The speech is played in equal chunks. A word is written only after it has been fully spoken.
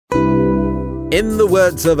In the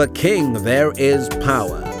words of a king, there is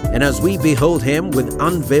power. And as we behold him with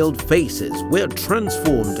unveiled faces, we're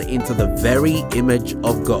transformed into the very image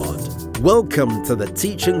of God. Welcome to the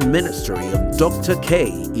teaching ministry of Dr.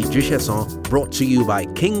 K. Ijisesan, brought to you by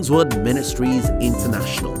Kingswood Ministries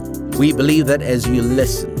International. We believe that as you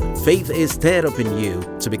listen, faith is stirred up in you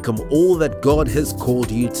to become all that God has called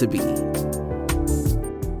you to be.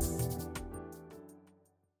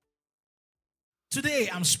 Today,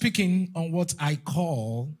 I'm speaking on what I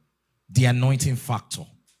call the anointing factor.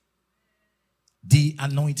 The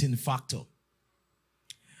anointing factor.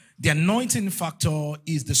 The anointing factor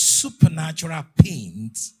is the supernatural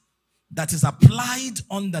paint that is applied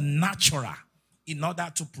on the natural in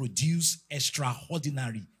order to produce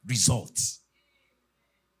extraordinary results.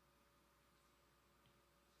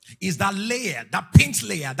 Is that layer, that paint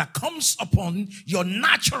layer that comes upon your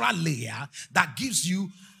natural layer that gives you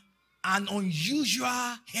an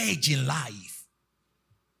unusual edge in life.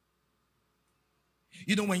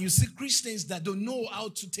 You know, when you see Christians that don't know how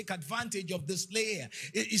to take advantage of this layer,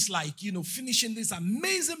 it's like, finishing this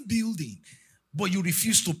amazing building, but you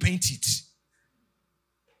refuse to paint it.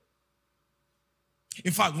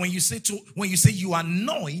 In fact, when you say you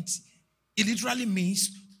anoint, it literally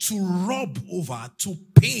means to rub over, to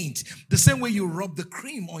paint, the same way you rub the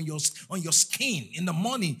cream on your skin in the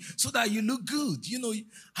morning so that you look good.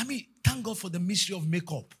 Thank God for the mystery of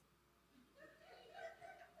makeup.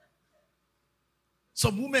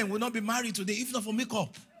 Some women will not be married today if not for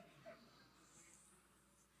makeup.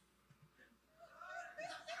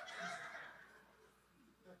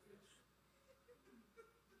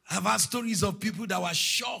 I've heard stories of people that were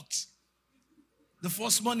shocked the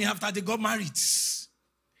first morning after they got married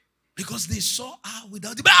because they saw her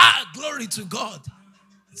without the glory to God.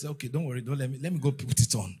 I said, okay, don't worry, let me go put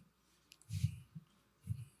it on.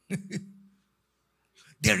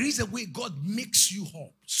 There is a way God makes you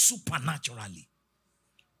up supernaturally.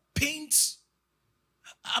 Paint.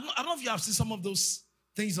 I don't know if you have seen some of those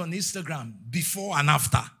things on Instagram, before and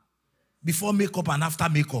after. Before makeup and after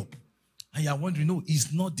makeup. And you're wondering,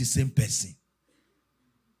 it's not the same person.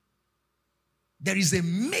 There is a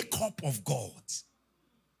makeup of God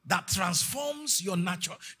that transforms your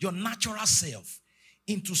natural self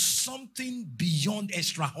into something beyond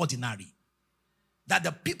extraordinary. That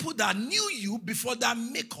the people that knew you before that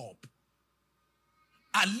makeup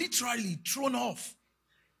are literally thrown off,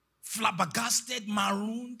 flabbergasted,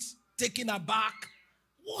 marooned, taken aback.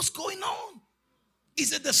 What's going on?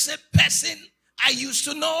 Is it the same person I used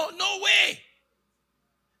to know? No way.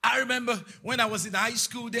 I remember when I was in high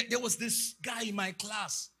school, there was this guy in my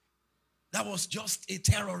class that was just a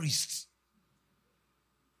terrorist.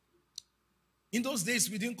 In those days,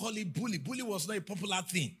 we didn't call it bully. Bully was not a popular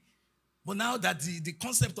thing. But now that the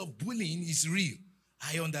concept of bullying is real,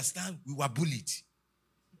 I understand we were bullied.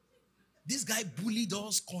 This guy bullied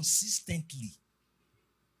us consistently.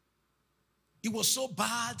 It was so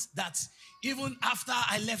bad that even after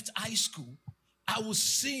I left high school, I would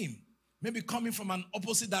see him, maybe coming from an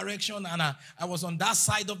opposite direction, and I was on that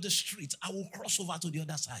side of the street. I would cross over to the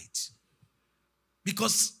other side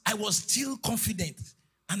because I was still confident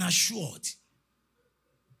and assured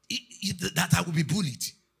that I would be bullied.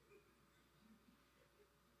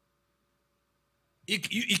 He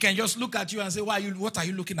can just look at you and say, what are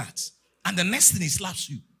you looking at? And the next thing he slaps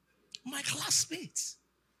you. My classmate.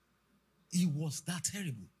 He was that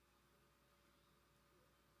terrible.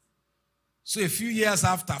 So a few years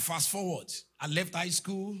after, fast forward, I left high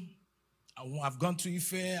school. I've gone to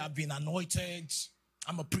Ife. I've been anointed.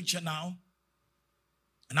 I'm a preacher now.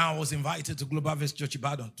 And now I was invited to Global Harvest Church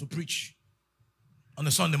Ibadan to preach on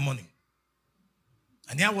a Sunday morning.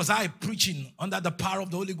 And here was I preaching under the power of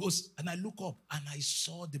the Holy Ghost. And I look up and I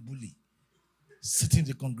saw the bully sitting in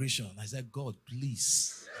the congregation. I said, God,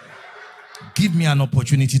 please give me an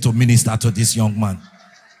opportunity to minister to this young man.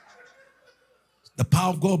 The power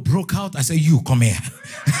of God broke out. I said, you come here.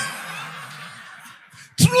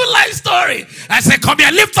 True life story. I said, come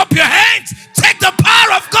here, lift up your hands. Take the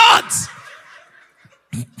power of God.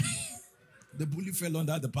 The bully fell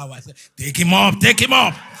under the power. I said, take him up, take him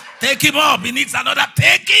up. Take him up. He needs another.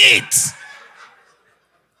 Take it.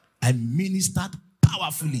 I ministered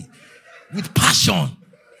powerfully with passion.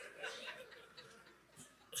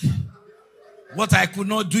 What I could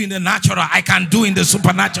not do in the natural, I can do in the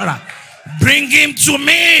supernatural. Bring him to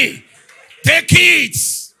me. Take it.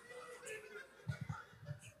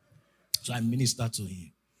 So I ministered to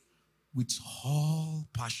him with all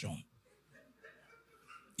passion.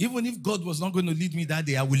 Even if God was not going to lead me that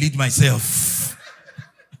day, I will lead myself.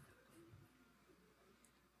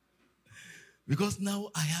 Because now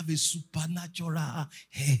I have a supernatural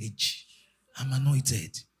edge. I'm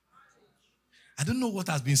anointed. I don't know what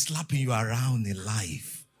has been slapping you around in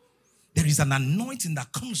life. There is an anointing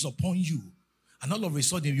that comes upon you, and all of a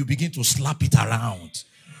sudden you begin to slap it around.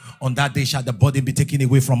 On that day shall the burden be taken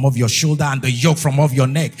away from off your shoulder and the yoke from off your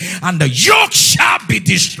neck, and the yoke shall be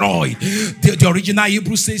destroyed. The original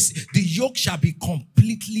Hebrew says the yoke shall be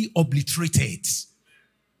completely obliterated.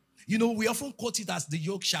 You know, we often quote it as the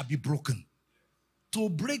yoke shall be broken. To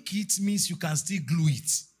break it means you can still glue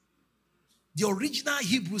it. The original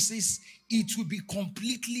Hebrew says it will be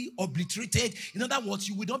completely obliterated. In other words,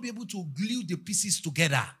 you will not be able to glue the pieces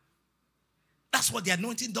together. That's what the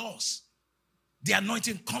anointing does. The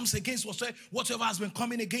anointing comes against whatever has been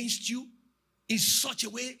coming against you in such a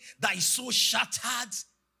way that is so shattered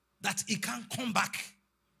that it can't come back.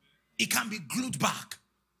 It can't be glued back.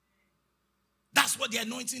 That's what the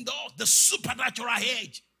anointing does. The supernatural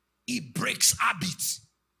edge. It breaks habits.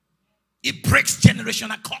 It breaks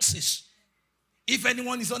generational curses. If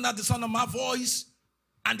anyone is under the sound of my voice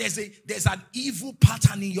and there's an evil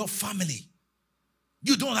pattern in your family,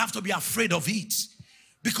 you don't have to be afraid of it.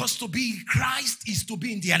 Because to be in Christ is to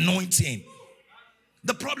be in the anointing.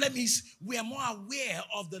 The problem is we are more aware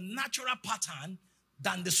of the natural pattern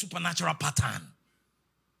than the supernatural pattern.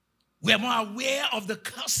 We are more aware of the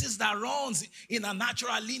curses that runs in a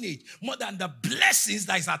natural lineage more than the blessings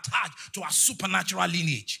that is attached to a supernatural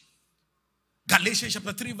lineage. Galatians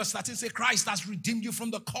chapter 3 verse 13 says Christ has redeemed you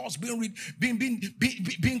from the curse,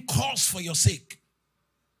 being cursed for your sake.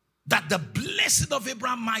 That the blessing of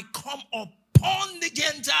Abraham might come upon the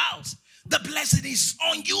Gentiles. The blessing is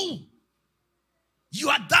on you. You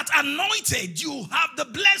are that anointed. You have the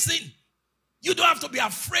blessing. You don't have to be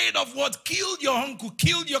afraid of what killed your uncle,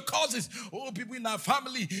 killed your cousins. Oh, people in our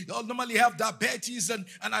family normally have diabetes and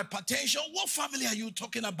hypertension. What family are you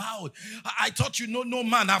talking about? I thought you know no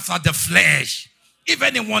man after the flesh. If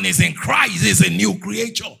anyone is in Christ, is a new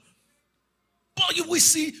creature. But you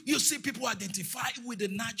see people identify with the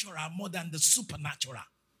natural more than the supernatural.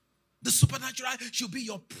 The supernatural should be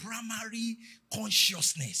your primary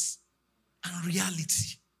consciousness and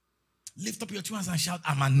reality. Lift up your two hands and shout,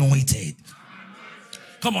 I'm anointed.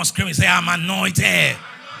 Come on, scream and say, I'm anointed.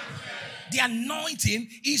 The anointing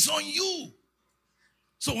is on you.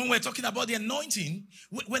 So when we're talking about the anointing,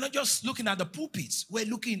 we're not just looking at the pulpits. We're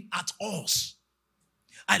looking at us.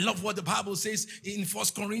 I love what the Bible says in 1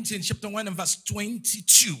 Corinthians chapter 1 and verse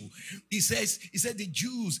 22. He said the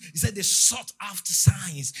Jews, they sought after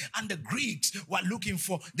signs, and the Greeks were looking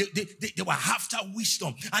for, they were after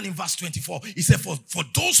wisdom. And in verse 24, he said, for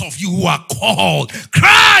those of you who are called,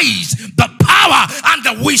 Christ, the power and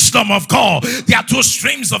the wisdom of God. There are two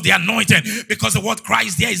streams of the anointing, because the word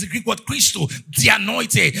Christ there is the Greek word Christo, the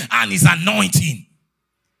anointed, and his anointing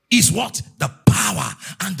is what? The power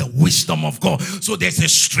and the wisdom of God. So there's a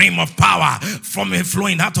stream of power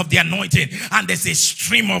flowing out of the anointing, and there's a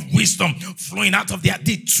stream of wisdom flowing out of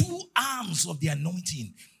the two arms of the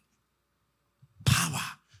anointing. Power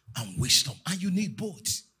and wisdom. And you need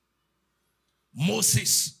both.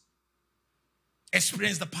 Moses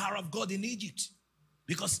experienced the power of God in Egypt,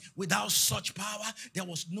 because without such power, there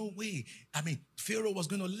was no way. Pharaoh was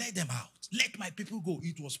going to let them out. Let my people go.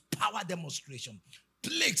 It was power demonstration.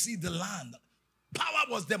 Plagues in the land. Power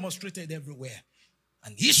was demonstrated everywhere.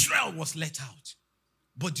 And Israel was let out.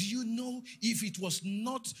 But do you know, if it was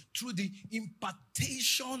not through the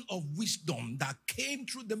impartation of wisdom that came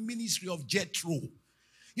through the ministry of Jethro,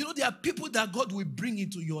 you know, there are people that God will bring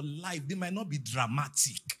into your life. They might not be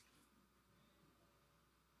dramatic.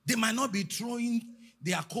 They might not be throwing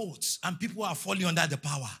their coats and people are falling under the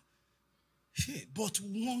power. But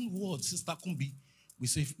one word, Sister Kumbi, we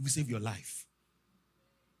save your life.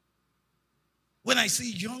 When I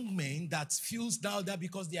see young men that feels down that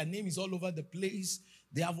because their name is all over the place,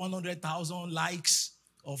 they have 100,000 likes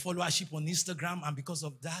or followership on Instagram, and because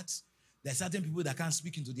of that, there are certain people that can't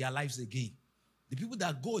speak into their lives again. The people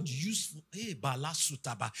that God used for,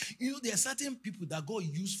 you know, there are certain people that God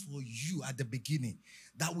used for you at the beginning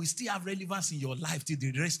that will still have relevance in your life till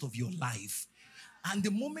the rest of your life. And the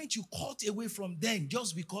moment you cut away from them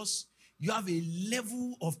just because you have a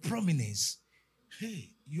level of prominence,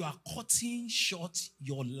 you are cutting short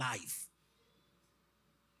your life.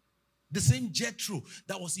 The same Jethro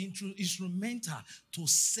that was instrumental to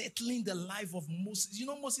settling the life of Moses. You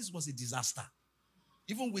know, Moses was a disaster.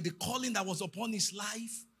 Even with the calling that was upon his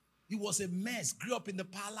life, he was a mess. Grew up in the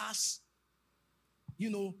palace, you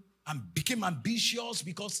know, and became ambitious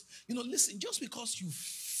because, you know, listen, just because you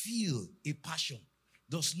feel a passion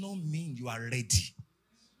does not mean you are ready.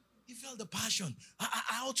 He felt the passion.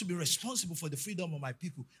 I ought to be responsible for the freedom of my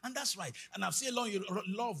people. And that's right. And I've seen a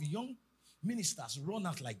lot of young ministers run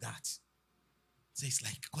out like that. So it's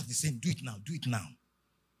like God is saying, do it now, do it now.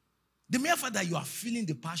 The mere fact that you are feeling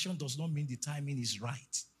the passion does not mean the timing is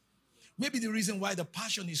right. Maybe the reason why the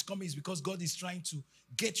passion is coming is because God is trying to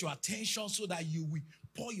get your attention so that you will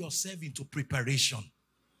pour yourself into preparation.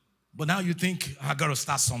 But now you think, I got to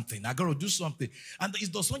start something. I got to do something. And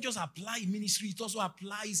it does not just apply in ministry. It also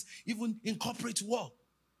applies even in corporate work.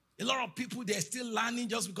 A lot of people, they're still learning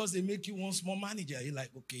just because they make you one small manager. You're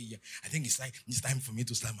like, okay, yeah, I think it's time for me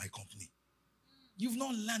to start my company. You've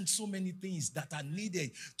not learned so many things that are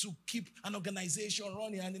needed to keep an organization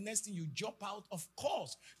running. And the next thing you jump out, of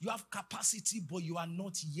course, you have capacity, but you are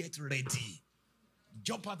not yet ready.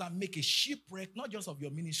 Jump out and make a shipwreck, not just of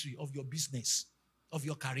your ministry, of your business, of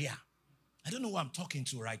your career. I don't know who I'm talking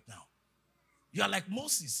to right now. You are like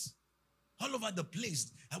Moses, all over the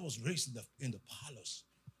place. I was raised in the palace.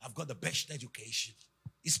 I've got the best education.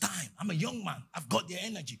 It's time. I'm a young man. I've got the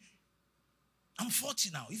energy. I'm 40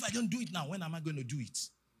 now. If I don't do it now, when am I going to do it?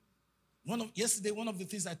 Yesterday, one of the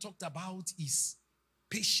things I talked about is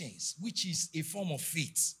patience, which is a form of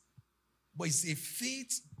faith. But it's a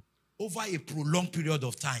faith over a prolonged period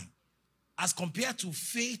of time. As compared to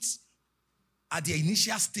faith at the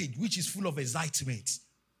initial stage, which is full of excitement.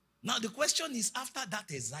 Now, the question is, after that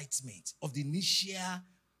excitement of the initial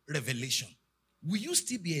revelation, will you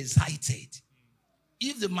still be excited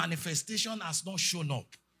if the manifestation has not shown up?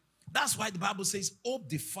 That's why the Bible says, hope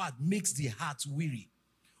deferred makes the heart weary.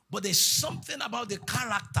 But there's something about the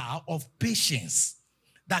character of patience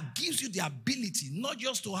that gives you the ability not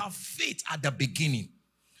just to have faith at the beginning,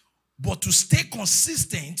 but to stay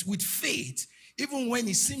consistent with faith even when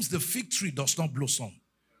it seems the fig tree does not blossom.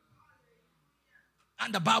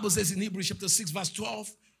 And the Bible says in Hebrews chapter 6 verse 12,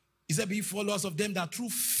 it said, be followers of them that through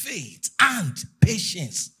faith and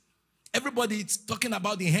patience. Everybody is talking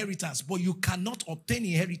about the inheritance, but you cannot obtain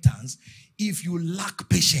inheritance if you lack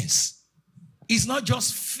patience. It's not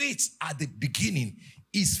just faith at the beginning,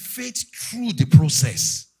 it's faith through the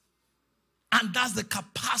process. And that's the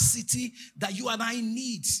capacity that you and I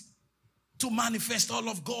need to manifest all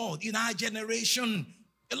of God in our generation.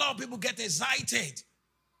 A lot of people get excited.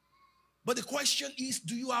 But the question is,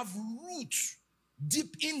 do you have roots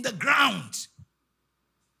deep in the ground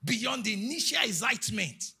beyond the initial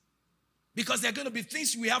excitement? Because there are going to be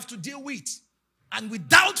things we have to deal with. And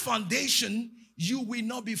without foundation, you will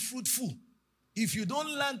not be fruitful. If you don't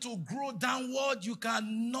learn to grow downward, you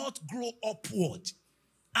cannot grow upward.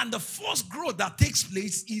 And the first growth that takes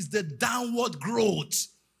place is the downward growth.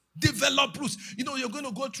 Develop roots. You know, you're going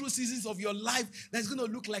to go through seasons of your life that's going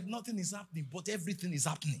to look like nothing is happening, but everything is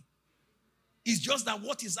happening. It's just that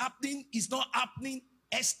what is happening is not happening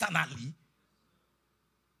externally,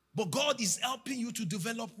 but God is helping you to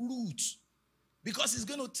develop roots. Because it's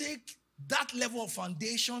going to take that level of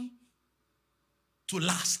foundation to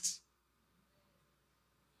last.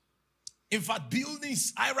 In fact,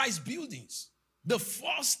 buildings, high-rise buildings, the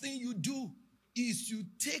first thing you do is you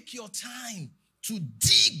take your time to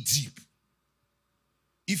dig deep.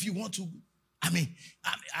 If you want to,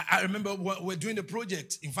 I remember we're doing the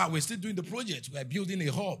project. In fact, we're still doing the project. We're building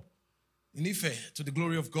a hub in Ife to the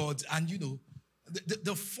glory of God. And you know,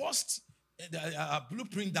 the first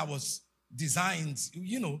blueprint that was designed,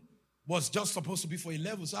 you know, was just supposed to be for a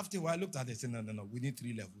level. So after a while, I looked at it and said, no, we need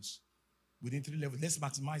 3 levels. We need 3 levels. Let's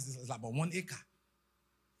maximize this. It's about 1 acre.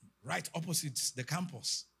 Right opposite the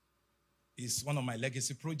campus is one of my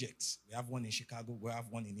legacy projects. We have one in Chicago. We have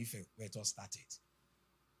one in Ife where it all started.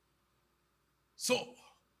 So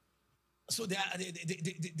the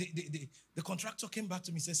contractor came back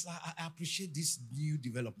to me and says, I appreciate this new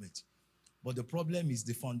development. But the problem is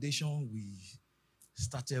the foundation we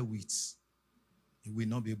started with, he will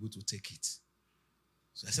not be able to take it.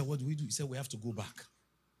 So I said, what do we do? He said, we have to go back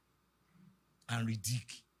and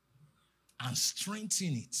redig and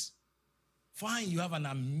strengthen it. Fine, you have an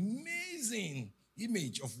amazing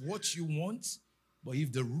image of what you want, but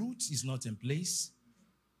if the root is not in place,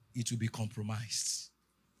 it will be compromised.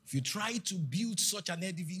 If you try to build such an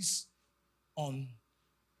edifice on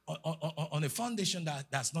a foundation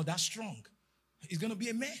that's not that strong, it's going to be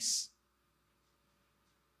a mess.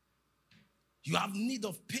 You have need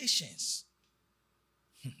of patience.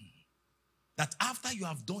 That after you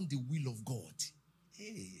have done the will of God,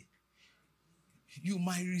 you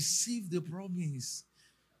might receive the promise.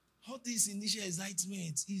 All this initial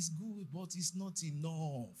excitement is good, but it's not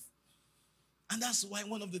enough. And that's why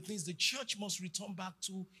one of the things the church must return back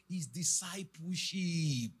to is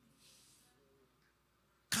discipleship.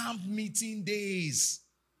 Camp meeting days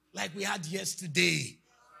like we had yesterday.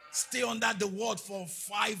 Stay under the word for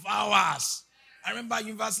 5 hours. I remember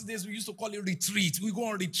university days, we used to call it retreat. We go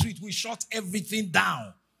on retreat. We shut everything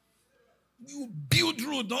down. You build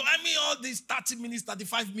root. No, I mean, all these 30 minutes,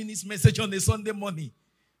 35 minutes message on a Sunday morning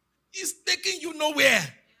is taking you nowhere.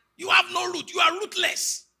 You have no root. You are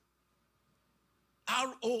rootless.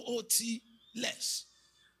 R-O-O-T less.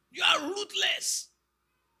 You are rootless.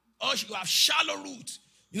 Or you have shallow root.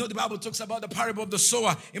 You know, the Bible talks about the parable of the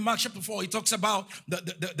sower. In Mark chapter 4, it talks about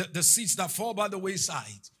the seeds that fall by the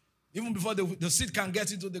wayside. Even before the seed can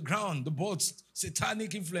get into the ground, the board's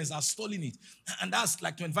satanic influence has stolen it. And that's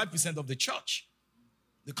like 25% of the church.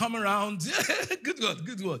 They come around, good word,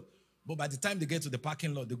 good word. But by the time they get to the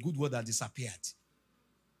parking lot, the good word has disappeared.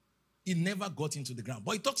 It never got into the ground.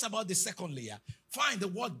 But it talks about the second layer. Fine, the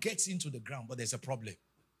word gets into the ground, but there's a problem.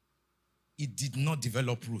 It did not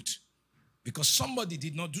develop root. Because somebody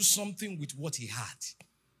did not do something with what he had.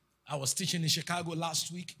 I was teaching in Chicago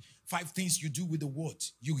last week. 5 things you do with the word.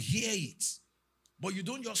 You hear it. But you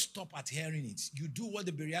don't just stop at hearing it. You do what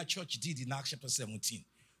the Berea Church did in Acts chapter 17.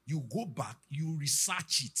 You go back, you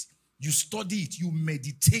research it, you study it, you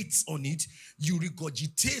meditate on it, you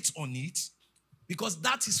regurgitate on it. Because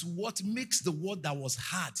that is what makes the word that was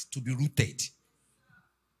hard to be rooted.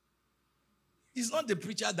 It's not the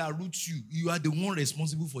preacher that roots you. You are the one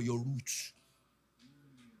responsible for your roots.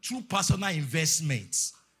 Through personal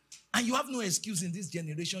investments. And you have no excuse in this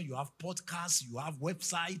generation. You have podcasts, you have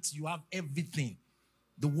websites, you have everything.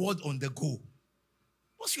 The word on the go.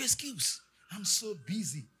 What's your excuse? I'm so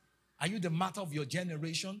busy. Are you the matter of your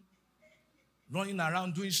generation? Running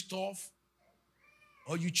around doing stuff?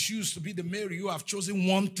 Or you choose to be the Mary? You have chosen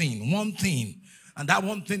one thing. And that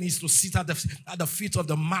one thing is to sit at the feet of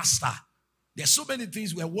the master. There's so many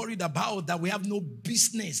things we're worried about that we have no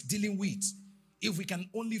business dealing with. If we can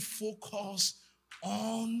only focus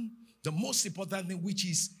on the most important thing, which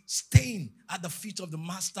is staying at the feet of the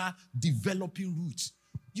master, developing roots.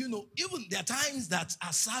 You know, even there are times that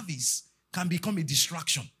our service can become a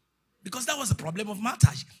distraction. Because that was the problem of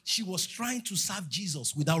Martha. She was trying to serve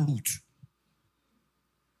Jesus without root.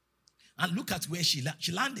 And look at where she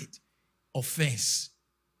landed. Offense.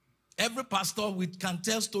 Every pastor can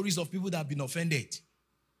tell stories of people that have been offended.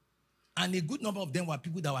 And a good number of them were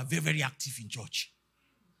people that were very, very active in church.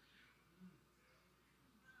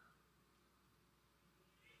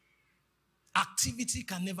 Activity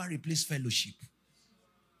can never replace fellowship.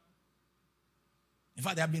 In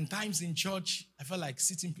fact, there have been times in church, I felt like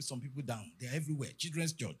sitting some people down. They're everywhere.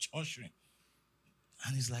 Children's church, ushering.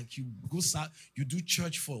 And it's like you do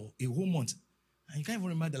church for a whole month. And you can't even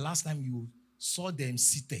remember the last time you saw them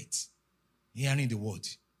seated, hearing the word.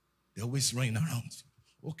 They're always running around.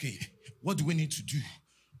 Okay, what do we need to do?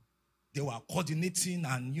 They were coordinating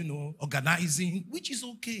and, organizing, which is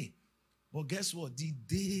okay. But guess what? The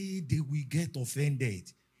day they will get offended,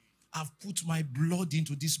 I've put my blood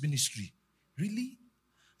into this ministry. Really?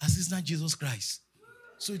 As it's not Jesus Christ.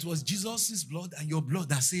 So it was Jesus' blood and your blood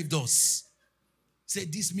that saved us. Say,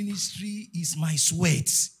 this ministry is my sweat.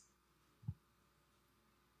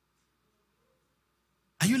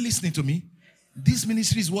 Are you listening to me? This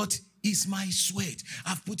ministry is what? Is my sweat.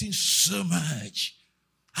 I've put in so much.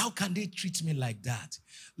 How can they treat me like that?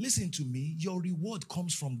 Listen to me. Your reward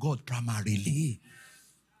comes from God primarily.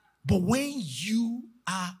 But when you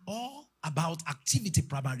are all about activity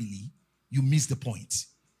primarily, you miss the point.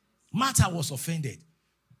 Martha was offended.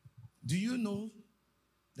 Do you know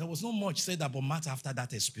there was not much said about Martha after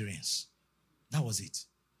that experience? That was it.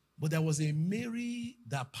 But there was a Mary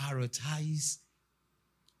that prioritized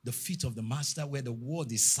the feet of the master where the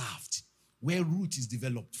word is served, where root is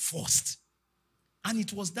developed first. And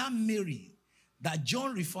it was that Mary that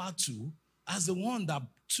John referred to as the one that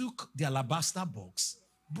took the alabaster box,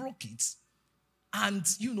 broke it, and,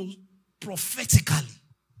 prophetically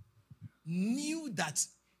knew that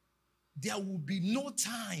there would be no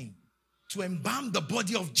time to embalm the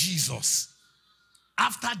body of Jesus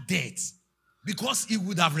after death because he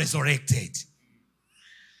would have resurrected.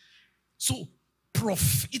 So,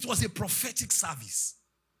 it was a prophetic service.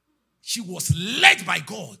 She was led by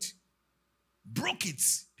God. Broke it.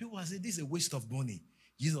 People will say, this is a waste of money.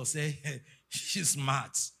 Jesus said, she's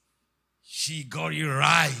smart. She got it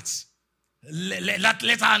right.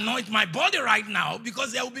 Let her anoint my body right now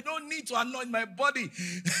because there will be no need to anoint my body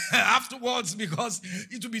afterwards because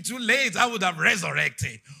it will be too late. I would have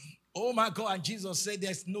resurrected. Oh my God. And Jesus said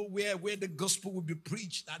there's nowhere where the gospel will be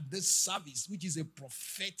preached at this service, which is a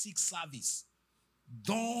prophetic service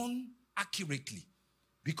done accurately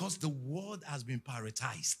because the word has been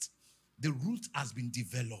prioritized. The root has been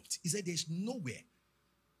developed. He said there's nowhere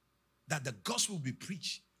that the gospel will be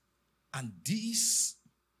preached and this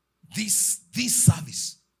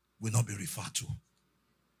service will not be referred to.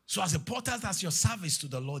 So as important as your service to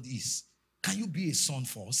the Lord is, can you be a son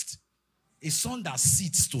first? a son that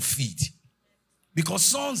sits to feed. Because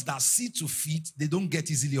sons that sit to feed, they don't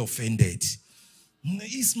get easily offended.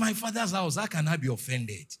 It's my father's house. How can I be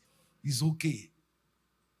offended? It's okay.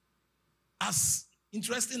 As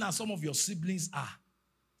interesting as some of your siblings are,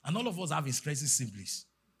 and all of us have interesting siblings,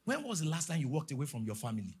 when was the last time you walked away from your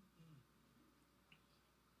family?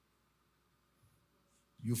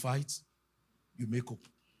 You fight, you make up,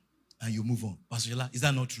 and you move on. Pastor Yola, is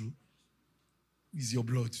that not true? It's your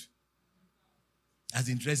blood. As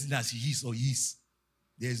interesting as he is or he is,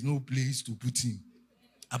 there is no place to put him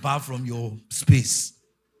apart from your space.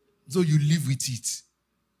 So you live with it.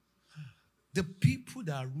 The people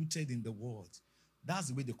that are rooted in the world, that's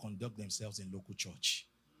the way they conduct themselves in local church.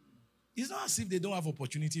 It's not as if they don't have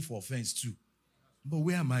opportunity for offense too. But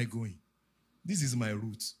where am I going? This is my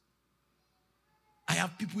route. I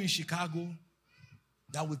have people in Chicago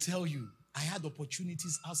that will tell you, I had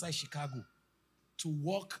opportunities outside Chicago to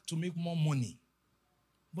work to make more money.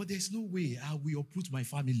 But there's no way I will uproot my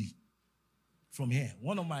family from here.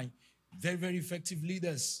 One of my very, very effective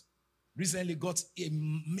leaders recently got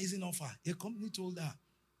an amazing offer. A company told her,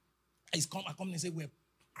 a company said, we're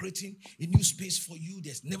creating a new space for you.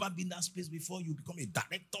 There's never been that space before. You become a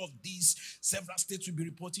director of this. Several states will be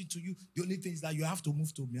reporting to you. The only thing is that you have to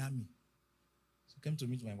move to Miami. So I came to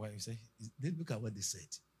meet my wife and said, they look at what they said.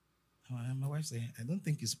 And my wife said, I don't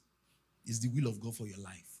think it's the will of God for your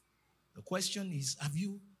life. The question is, have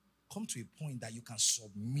you come to a point that you can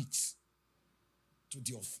submit to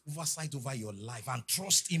the oversight over your life and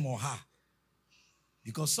trust him or her?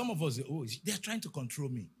 Because some of us, they're trying to control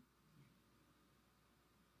me.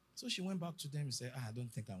 So she went back to them and said, I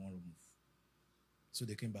don't think I want to move. So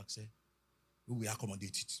they came back and said, we will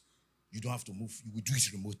accommodate it. You don't have to move. You will do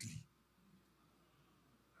it remotely.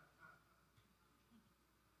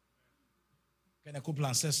 Kenneth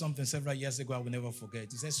Copeland said something several years ago I will never forget.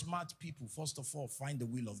 He said, smart people, first of all, find the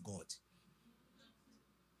will of God.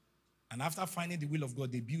 And after finding the will of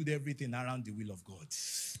God, they build everything around the will of God.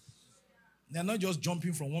 They're not just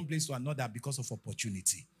jumping from one place to another because of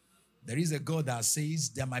opportunity. There is a God that says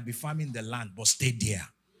there might be famine in the land, but stay there.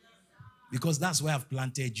 Because that's where I've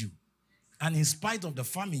planted you. And in spite of the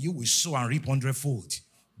famine, you will sow and reap 100-fold.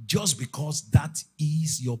 Just because that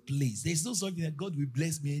is your place. There's no such thing that God will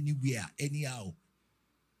bless me anywhere, anyhow.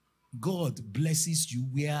 God blesses you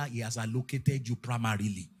where he has allocated you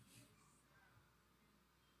primarily.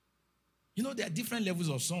 You know, there are different levels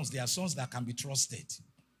of sons. There are sons that can be trusted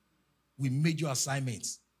with major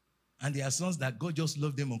assignments. And there are sons that God just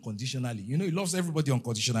loves them unconditionally. You know, he loves everybody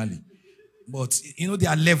unconditionally. But, you know, there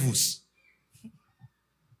are levels.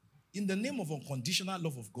 In the name of unconditional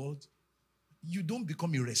love of God, you don't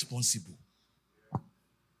become irresponsible.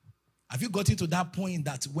 Have you gotten to that point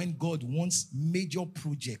that when God wants major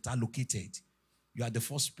project allocated, you are the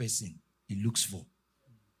first person he looks for?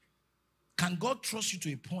 Can God trust you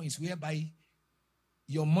to a point whereby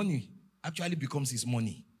your money actually becomes his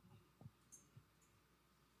money?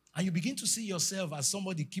 And you begin to see yourself as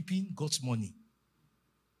somebody keeping God's money.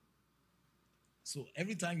 So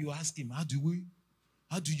every time you ask him, how do you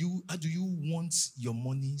want your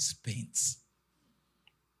money spent?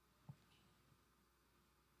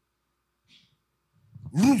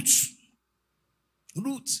 Roots.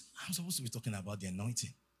 I'm supposed to be talking about the anointing.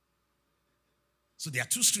 So there are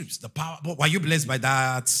two streams. The power. But were you blessed by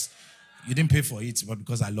that? You didn't pay for it, but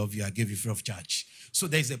because I love you, I gave you free of charge. So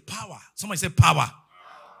there's a power. Somebody say power.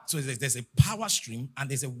 So there's a power stream and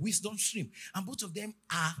there's a wisdom stream. And both of them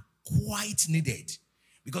are quite needed.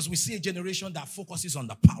 Because we see a generation that focuses on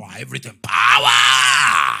the power. Everything. Power!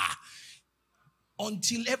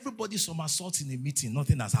 Until everybody somersaults in a meeting,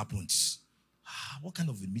 nothing has happened. What kind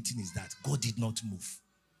of a meeting is that? God did not move.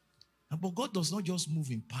 But God does not just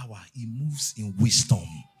move in power. He moves in wisdom.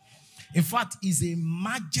 In fact, he's a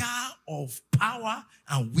merger of power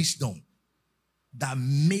and wisdom that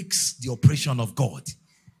makes the operation of God.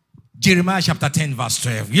 Jeremiah chapter 10 verse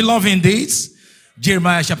 12. You loving this?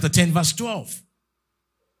 Jeremiah chapter 10 verse 12.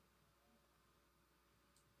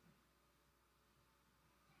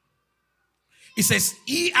 It says,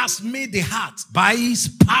 he has made the heart by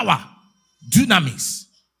his power, dunamis.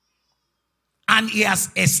 And he has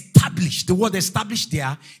established. The word established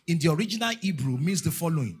there in the original Hebrew means the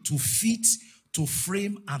following: to fit, to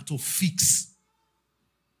frame, and to fix.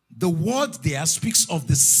 The word there speaks of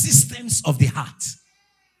the systems of the heart.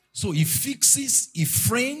 So he fixes, he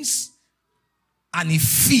frames, and he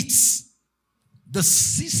fits the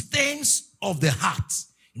systems of the heart.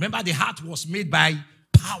 Remember, the heart was made by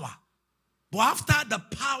power. But after the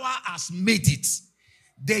power has made it,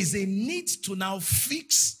 there is a need to now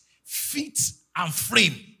fix, fit, and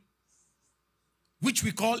frame. which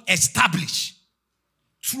we call establish.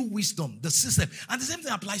 Through wisdom, the system. And the same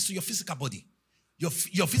thing applies to your physical body. Your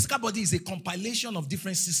physical body is a compilation of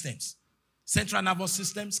different systems. Central nervous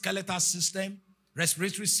system, skeletal system,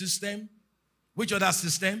 respiratory system. Which other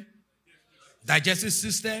system? Digestive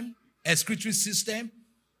system, excretory system.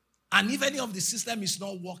 And if any of the system is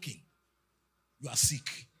not working, you are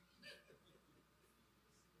sick.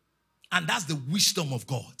 And that's the wisdom of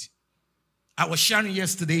God. I was sharing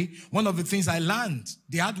yesterday, one of the things I learned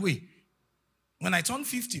the hard way. When I turned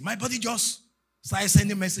 50, my body just started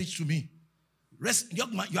sending a message to me.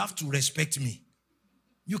 Young man, you have to respect me.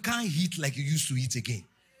 You can't eat like you used to eat again.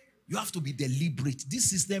 You have to be deliberate. This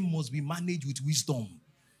system must be managed with wisdom.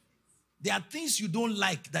 There are things you don't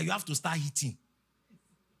like that you have to start eating.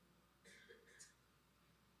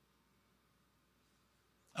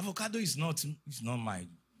 Avocado is not mine.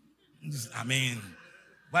 I mean,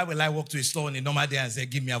 why will I walk to a store on a normal day and say,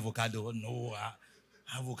 give me avocado? No,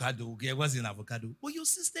 avocado. Okay, what's in avocado? But your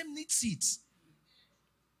system needs it.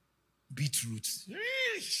 Beetroot.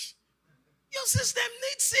 Your system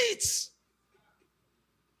needs it.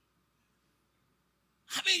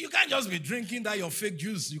 I mean, you can't just be drinking that your fake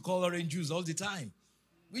juice you call orange juice all the time,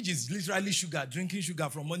 which is literally sugar, drinking sugar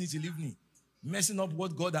from morning till evening, messing up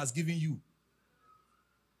what God has given you.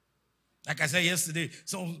 Like I said yesterday,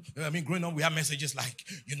 growing up, we have messages like,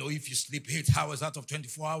 if you sleep 8 hours out of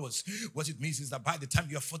 24 hours, what it means is that by the time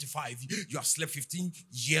you're 45, you have slept 15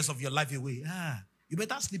 years of your life away. You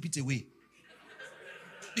better sleep it away.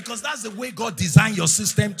 Because that's the way God designed your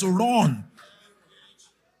system to run.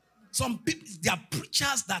 Some people, there are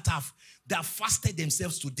preachers that have fasted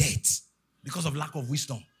themselves to death because of lack of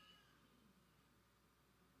wisdom.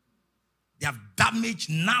 They have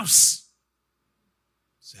damaged nerves.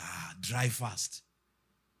 So, dry fast.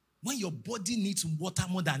 When your body needs water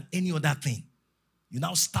more than any other thing, you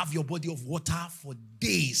now starve your body of water for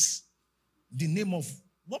days. The name of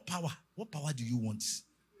what power? What power do you want?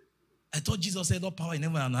 I thought Jesus said, all power in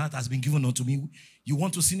heaven and earth has been given unto me. You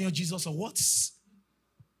want to senior Jesus or what?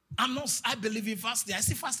 I believe in fasting. I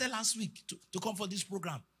still fasted last week to come for this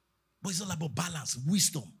program. But it's all about balance,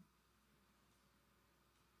 wisdom.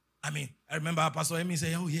 I remember Pastor Emi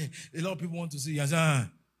said, oh yeah, a lot of people want to see you. I said,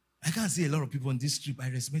 I can't see a lot of people on this trip. I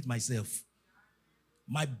respect myself.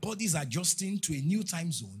 My body's adjusting to a new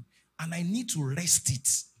time zone and I need to rest it.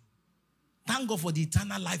 Thank God for the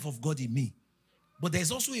eternal life of God in me. But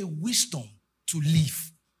there's also a wisdom to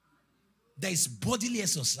live. There is bodily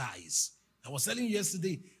exercise. I was telling you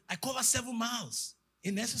yesterday, I covered 7 miles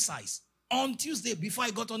in exercise on Tuesday before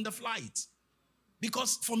I got on the flight.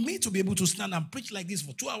 Because for me to be able to stand and preach like this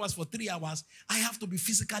for 2 hours, for 3 hours, I have to be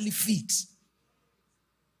physically fit.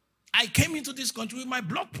 I came into this country with my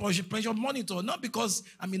blood pressure monitor, not because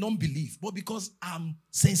I'm in unbelief, but because I'm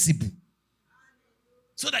sensible.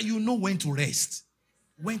 So that you know when to rest,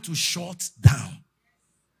 when to shut down.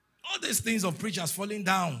 All these things of preachers falling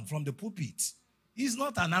down from the pulpit is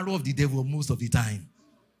not an arrow of the devil most of the time.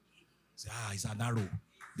 It's an arrow.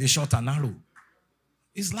 They shot an arrow.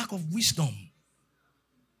 It's lack of wisdom.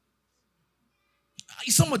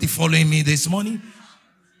 Is somebody following me this morning?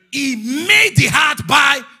 He made the heart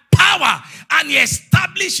by power and he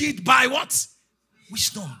established it by what?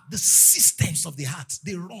 Wisdom. The systems of the heart,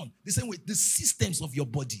 they run the same way. The systems of your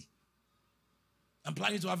body. I'm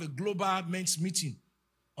planning to have a global men's meeting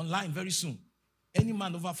online very soon. Any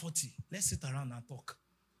man over 40, let's sit around and talk.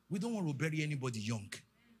 We don't want to bury anybody young.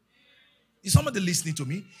 Is somebody listening to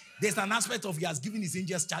me? There's an aspect of he has given his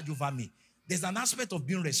angels charge over me. There's an aspect of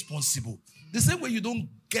being responsible. The same way you don't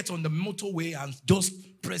get on the motorway and just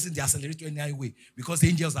pressing the accelerator in any way because the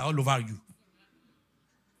angels are all over you.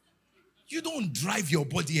 You don't drive your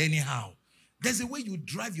body anyhow. There's a way you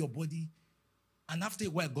drive your body, and after a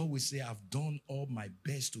while, God will say, I've done all my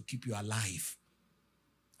best to keep you alive.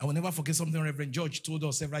 I will never forget something Reverend George told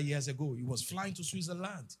us several years ago. He was flying to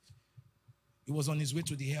Switzerland. He was on his way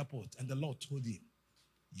to the airport, and the Lord told him,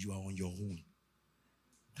 you are on your own.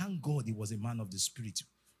 Thank God he was a man of the Spirit.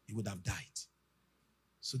 He would have died.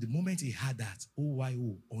 So the moment he had that,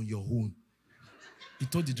 OYO, on your own, he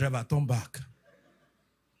told the driver, turn back.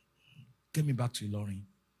 Get me back to Ilorin.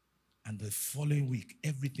 And the following week,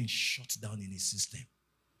 everything shut down in his system.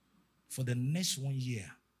 For the next 1 year,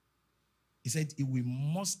 he said he will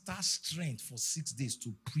muster strength for 6 days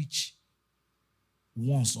to preach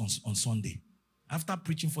once on Sunday. After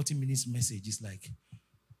preaching 40 minutes message, it's like,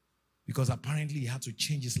 because apparently he had to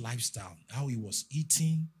change his lifestyle, how he was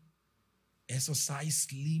eating, exercise,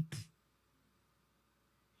 sleep.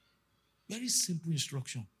 Very simple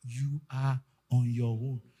instruction. You are on your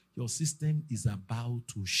own. Your system is about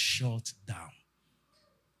to shut down.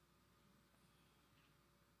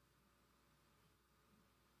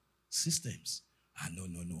 Systems.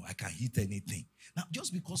 No, I can hit anything. Now,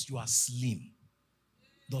 just because you are slim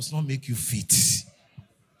does not make you fit.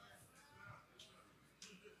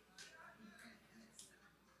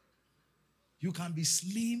 You can be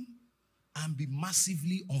slim and be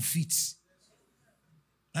massively unfit.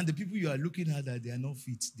 And the people you are looking at that they are not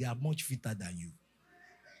fit, they are much fitter than you.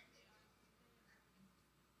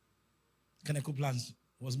 Kenneth Copeland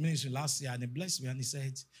was ministering last year and he blessed me and he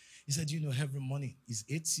said, every morning is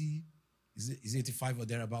 80, is 85 or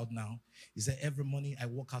thereabout now. He said, every morning I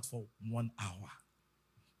work out for 1 hour.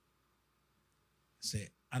 He said,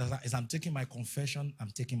 and as I'm taking my confession,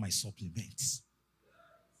 I'm taking my supplements.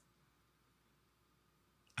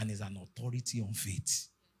 And it's an authority on faith.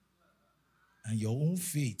 And your own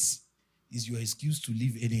faith is your excuse to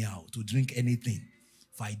live anyhow, to drink anything.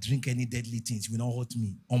 If I drink any deadly things, it will not hurt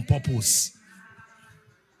me on purpose.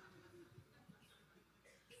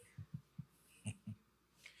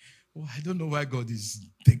 Oh, I don't know why God is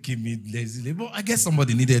taking me lazily, but I guess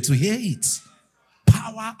somebody needed to hear it.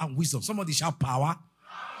 Power and wisdom. Somebody shout power.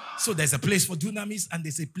 So there's a place for dunamis and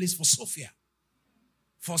there's a place for Sophia.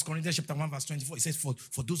 1 Corinthians chapter 1 verse 24, it says,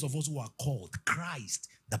 for those of us who are called, Christ,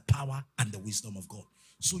 the power and the wisdom of God.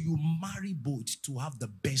 So you marry both to have the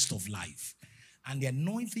best of life. And the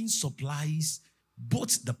anointing supplies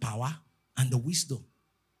both the power and the wisdom.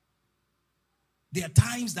 There are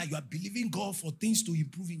times that you are believing God for things to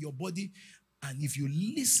improve in your body. And if you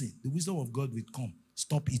listen, the wisdom of God will come.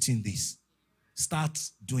 Stop eating this. Start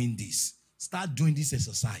doing this. Start doing this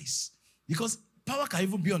exercise. Because power can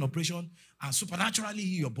even be on operation and supernaturally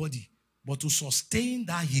heal your body. But to sustain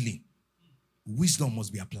that healing, wisdom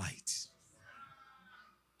must be applied.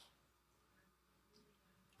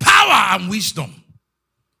 Power and wisdom.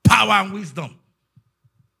 Power and wisdom.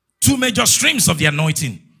 Two major streams of the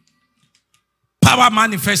anointing. Power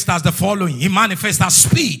manifests as the following. It manifests as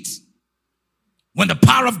speed. When the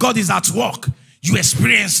power of God is at work, you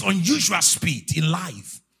experience unusual speed in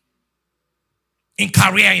life, in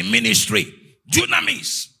career, in ministry.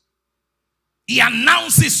 Dunamis. He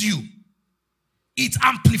announces you. It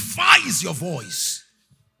amplifies your voice.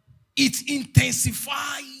 It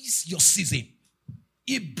intensifies your season.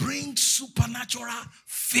 It brings supernatural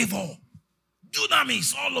favor.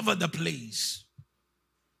 Dunamis all over the place.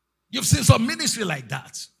 You've seen some ministry like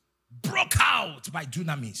that. Broke out by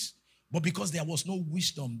dunamis. But because there was no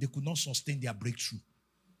wisdom, they could not sustain their breakthrough.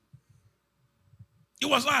 It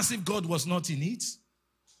was not as if God was not in it,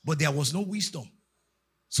 but there was no wisdom.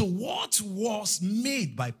 So what was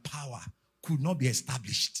made by power could not be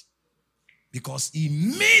established. Because he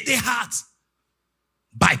made a heart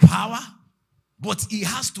by power, but he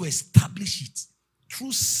has to establish it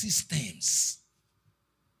through systems.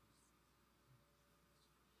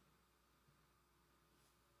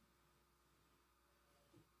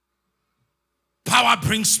 Power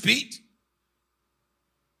brings speed.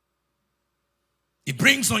 It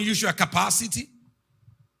brings unusual capacity.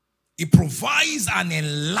 It provides and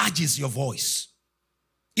enlarges your voice.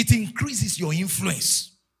 It increases your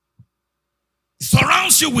influence. It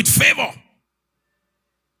surrounds you with favor.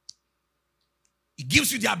 It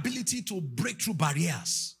gives you the ability to break through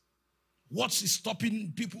barriers. What's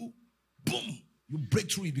stopping people? Boom! You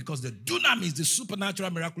break through it because the dunamis, the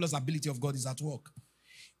supernatural, miraculous ability of God is at work.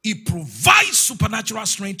 It provides supernatural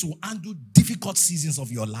strength to handle difficult seasons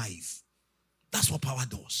of your life. That's what power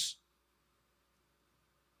does.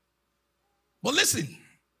 But listen,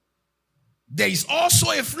 there is also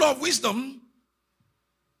a flow of wisdom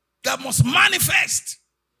that must manifest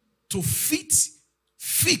to fit,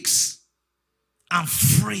 fix, and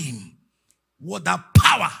frame what that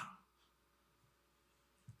power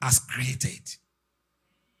has created.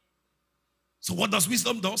 So what does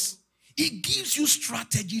wisdom do? It gives you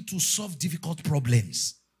strategy to solve difficult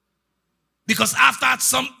problems. Because after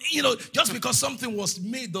some, just because something was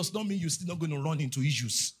made does not mean you're still not going to run into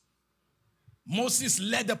issues. Moses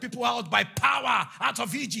led the people out by power out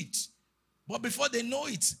of Egypt. But before they know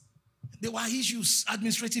it, there were issues,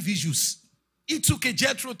 administrative issues. It took a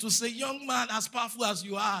Jethro to say, young man, as powerful as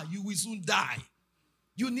you are, you will soon die.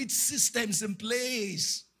 You need systems in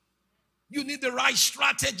place. You need the right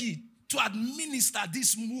strategy to administer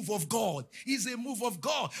this move of God. It's a move of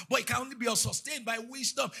God, but it can only be sustained by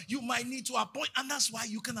wisdom. You might need to appoint, and that's why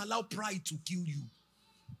you can allow pride to kill you.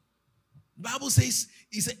 The Bible says,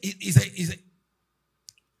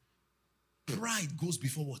 pride goes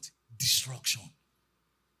before what? Destruction.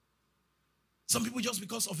 Some people, just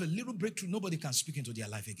because of a little breakthrough, nobody can speak into their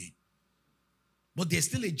life again. But there's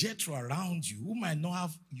still a Jethro around you who might not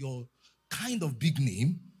have your kind of big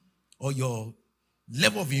name or your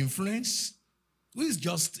level of influence, who is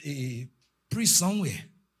just a priest somewhere.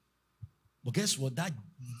 But guess what? That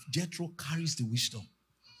Jethro carries the wisdom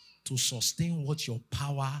to sustain what your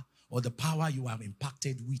power or the power you have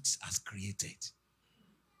impacted with has created.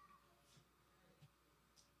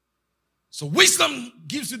 So wisdom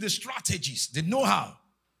gives you the strategies, the know-how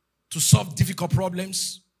to solve difficult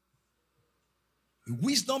problems.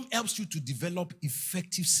 Wisdom helps you to develop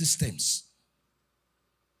effective systems.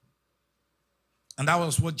 And that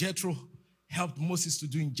was what Jethro helped Moses to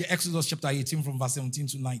do in Exodus chapter 18 from verse 17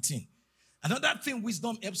 to 19. Another thing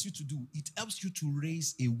wisdom helps you to do, it helps you to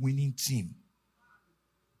raise a winning team.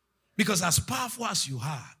 Because as powerful as you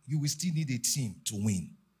are, you will still need a team to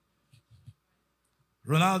win.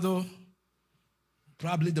 Ronaldo,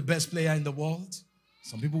 probably the best player in the world.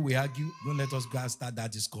 Some people will argue, don't let us go and start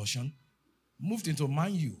that discussion. Moved into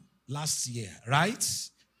Man U last year, right?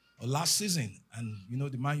 Or last season. And you know,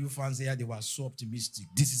 the Man U fans here, they were so optimistic.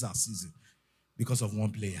 This is our season because of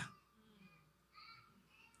one player.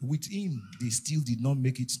 With him, they still did not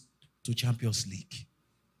make it to Champions League.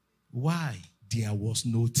 Why? There was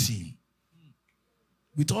no team.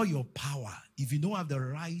 With all your power, if you don't have the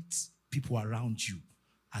right people around you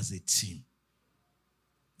as a team,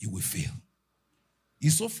 you will fail.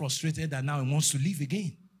 He's so frustrated that now he wants to leave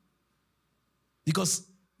again. Because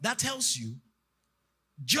that tells you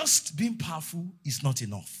just being powerful is not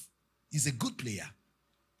enough. He's a good player.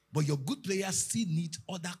 But your good players still need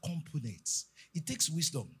other components. It takes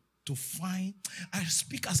wisdom to find. I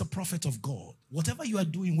speak as a prophet of God. Whatever you are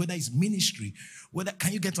doing, whether it's ministry, whether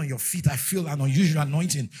can you get on your feet? I feel an unusual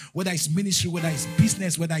anointing. Whether it's ministry, whether it's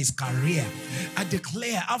business, whether it's career. I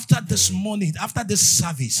declare after this morning, after this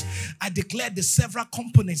service, I declare the several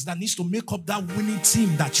components that needs to make up that winning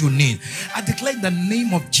team that you need. I declare in the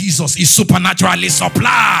name of Jesus is supernaturally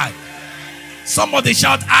supplied. Somebody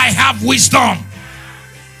shout, I have wisdom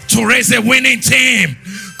to raise a winning team.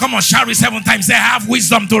 Come on, shout it 7 times. Say, I have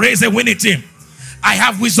wisdom to raise a winning team. I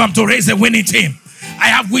have wisdom to raise a winning team. I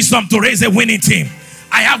have wisdom to raise a winning team.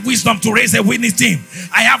 I have wisdom to raise a winning team.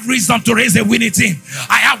 I have wisdom to raise a winning team.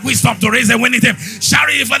 I have wisdom to raise a winning team. Shout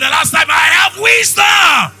it for the last time. I have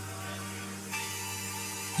wisdom.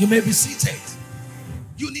 You may be seated.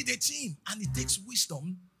 You need a team, and it takes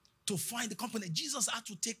wisdom to find the company. Jesus had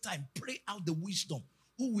to take time, pray out the wisdom.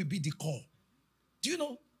 Who will be the call? Do you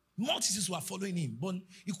know? Multitudes were following him, but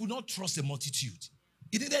he could not trust the multitude.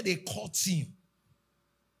 He needed a core team.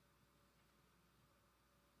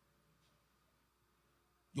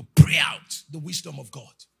 You pray out the wisdom of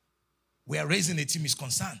God. Where raising a team is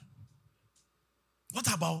concerned.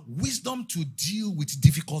 What about wisdom to deal with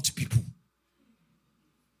difficult people?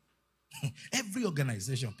 Every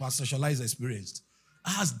organization, Pastor Shola has experienced,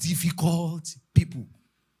 has difficult people.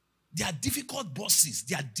 They are difficult bosses.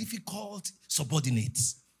 They are difficult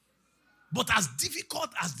subordinates. But as difficult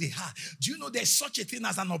as they are, do you know there's such a thing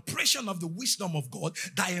as an operation of the wisdom of God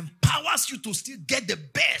that empowers you to still get the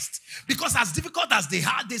best? Because as difficult as they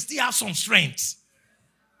are, they still have some strength.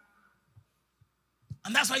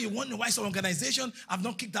 And that's why you wonder why some organizations have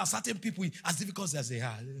not kicked out certain people as difficult as they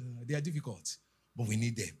are. They are difficult, but we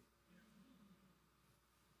need them.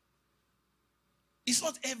 It's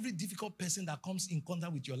not every difficult person that comes in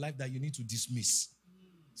contact with your life that you need to dismiss.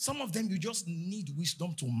 Some of them, you just need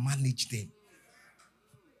wisdom to manage them.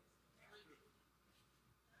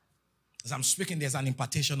 As I'm speaking, there's an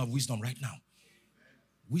impartation of wisdom right now.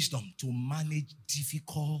 Wisdom to manage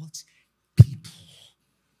difficult people.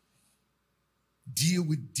 Deal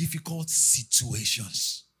with difficult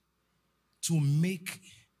situations. To make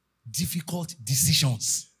difficult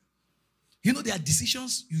decisions. You know, there are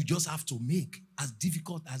decisions you just have to make as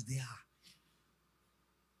difficult as they are.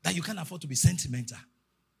 That you can't afford to be sentimental.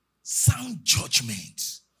 Sound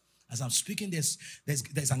judgment. As I'm speaking, there's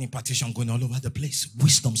an impartation going all over the place.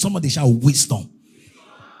 Wisdom. Somebody shout wisdom.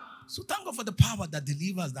 So thank God for the power that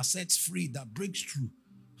delivers, that sets free, that breaks through.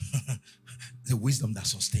 The wisdom that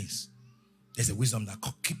sustains. There's a wisdom that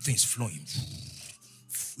keeps things flowing.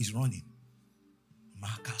 It's running.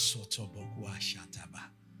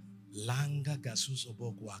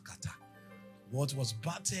 What was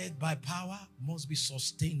battered by power must be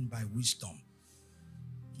sustained by wisdom.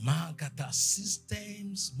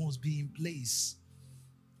 Systems must be in place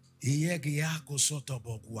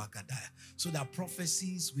so that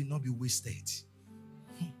prophecies will not be wasted.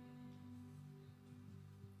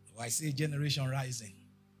 I say generation rising,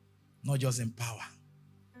 not just in power,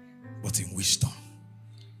 but in wisdom.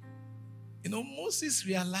 You know, Moses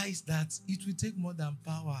realized that it will take more than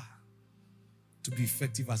power to be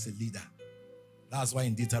effective as a leader. That's why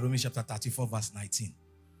in Deuteronomy chapter 34 verse 19,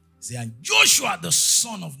 say, and Joshua the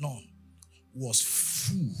son of Nun was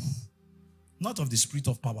full, not of the spirit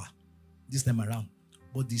of power this time around,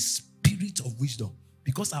 but the spirit spirit of wisdom.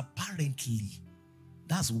 Because apparently,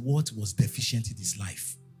 that's what was deficient in his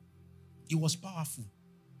life. He was powerful,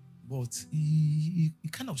 but he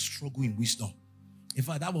kind of struggled in wisdom. In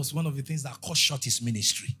fact, that was one of the things that cut short his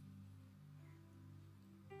ministry.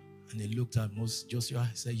 And he looked at Joshua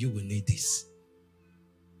and said, you will need this.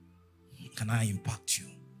 Can I impact you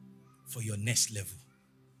for your next level?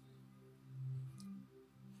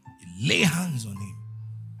 He lay hands on him.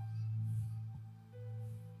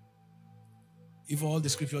 If all the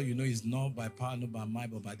scripture you know is not by power, not by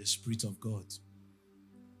might, but by the Spirit of God,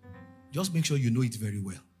 just make sure you know it very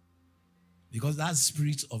well. Because that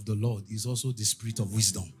Spirit of the Lord is also the Spirit of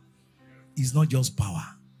wisdom. It's not just power.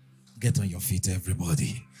 Get on your feet,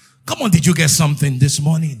 everybody. Come on, did you get something this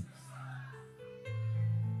morning?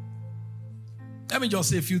 Let me just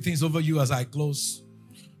say a few things over you as I close.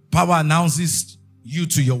 Power announces you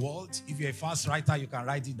to your world. If you're a fast writer, you can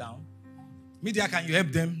write it down. Media, can you help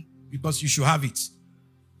them? Because you should have it.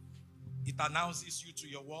 It announces you to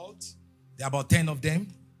your world. There are about 10 of them.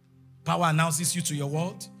 Power announces you to your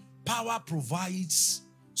world. Power provides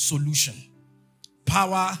solution.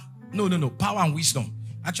 Power and wisdom.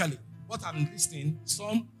 Actually, what I'm listing,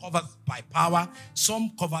 some covered by power,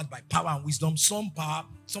 some covered by power and wisdom, some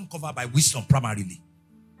covered by wisdom primarily.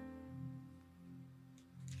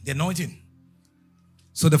 The anointing.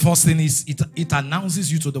 So the first thing is it announces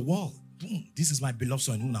you to the world. Boom, this is my beloved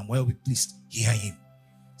son whom I'm well pleased. Hear him.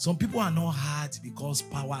 Some people are not hard because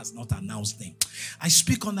power has not announced them. I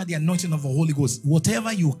speak under the anointing of the Holy Ghost.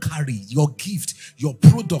 Whatever you carry, your gift, your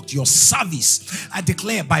product, your service, I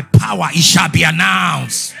declare by power it shall be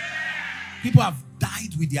announced. People have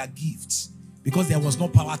died with their gifts because there was no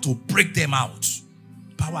power to break them out.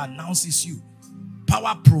 Power announces you.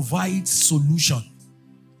 Power provides solution.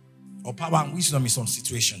 Or power and wisdom in some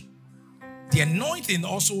situation. The anointing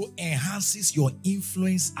also enhances your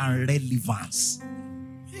influence and relevance.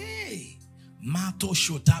 Hey, Mato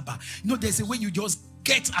Shotaba. There's a way you just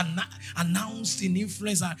get announced in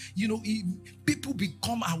influence, and people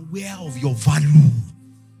become aware of your value.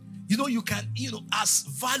 You can, as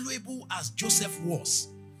valuable as Joseph was,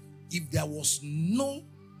 if there was no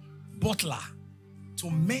butler to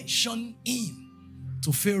mention him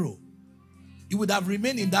to Pharaoh, he would have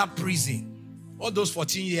remained in that prison all those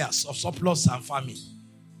 14 years of surplus and famine.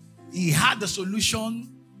 He had the solution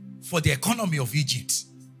for the economy of Egypt.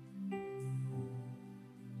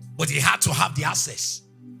 But he had to have the access.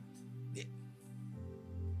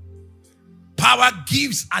 Power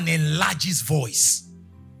gives and enlarges voice.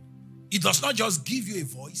 It does not just give you a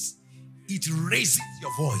voice, it raises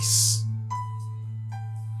your voice.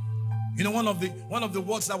 One of the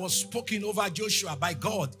words that was spoken over Joshua by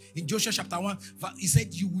God in Joshua chapter 1, he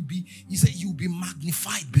said you will be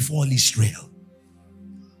magnified before all Israel.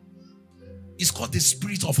 It's called the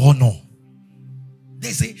spirit of honor.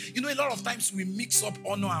 They say, a lot of times we mix up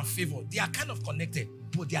honor and favor. They are kind of connected,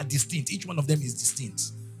 but they are distinct. Each one of them is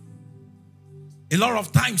distinct. A lot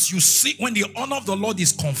of times you see when the honor of the Lord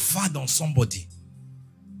is conferred on somebody.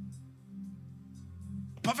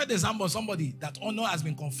 Perfect example of somebody that honor has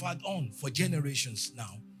been conferred on for generations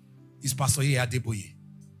now is Pastor Yeye Adeboye.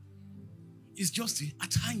 It's just,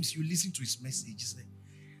 at times you listen to his message, you say,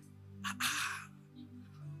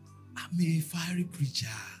 I'm a fiery preacher.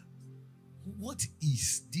 What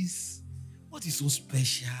is this? What is so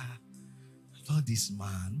special about this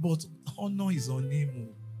man? But honor is on him.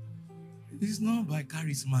 It's not by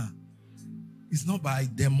charisma. It's not by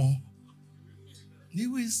demo. He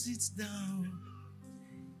will sit down.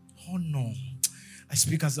 Honor. I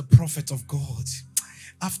speak as a prophet of God.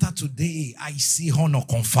 After today, I see honor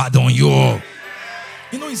conferred on you.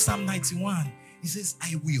 In Psalm 91, he says,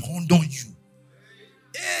 I will honor you.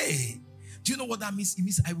 Hey, do you know what that means? It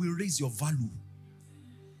means I will raise your value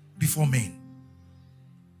before men.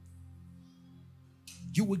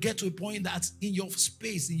 You will get to a point that in your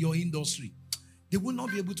space, in your industry, they will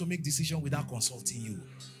not be able to make decisions without consulting you.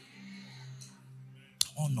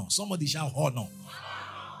 Honor. Somebody shall honor.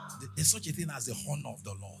 There's such a thing as the honor of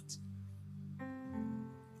the Lord.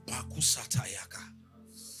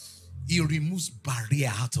 He removes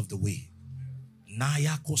barrier out of the way.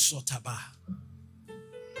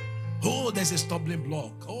 Oh, there's a stumbling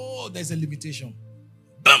block. Oh, there's a limitation.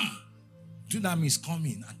 Boom! Tsunami is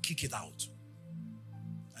coming and kick it out.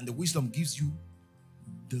 And the wisdom gives you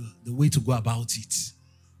the way to go about it.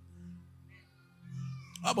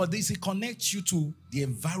 How about this? It connects you to the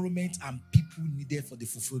environment and people needed for the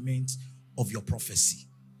fulfillment of your prophecy.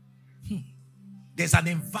 There's an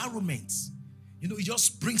environment. It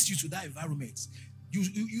just brings you to that environment.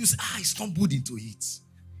 You say, I stumbled into it.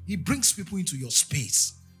 It brings people into your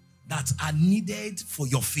space that are needed for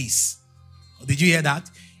your face. Did you hear that?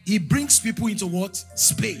 He brings people into what?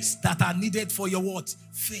 Space that are needed for your what?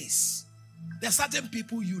 Face. There are certain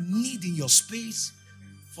people you need in your space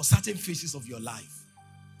for certain phases of your life.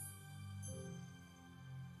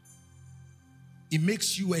 It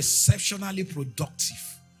makes you exceptionally productive.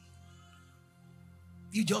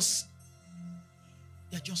 You're just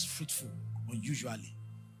fruitful, unusually.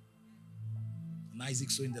 And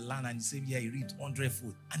Isaac saw in the land, and the same year he reaped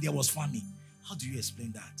 100-fold, and there was famine. How do you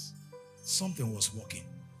explain that? Something was working.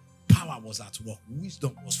 Power was at work.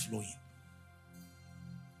 Wisdom was flowing.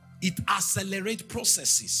 It accelerates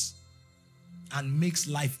processes and makes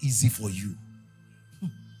life easy for you.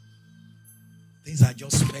 Things are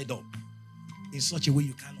just sped up in such a way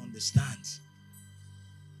you can't understand.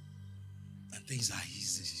 And things are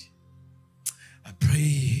easy. I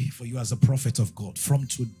pray for you as a prophet of God. From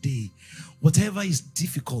today, whatever is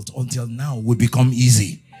difficult until now will become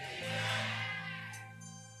easy.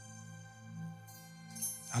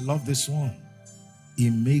 I love this one.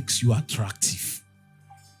 It makes you attractive.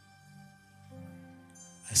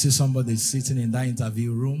 I see somebody sitting in that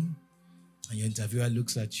interview room, and your interviewer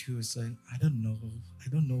looks at you and says, I don't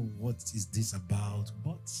know what is this about,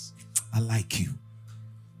 but I like you.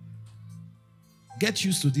 Get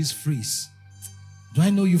used to this phrase. Do I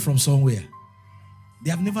know you from somewhere?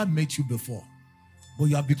 They have never met you before, but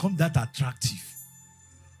you have become that attractive.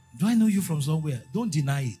 Do I know you from somewhere? Don't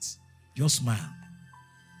deny it. Just smile.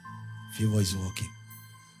 Favor is working.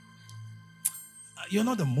 You're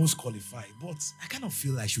not the most qualified, but I kind of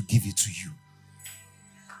feel I should give it to you.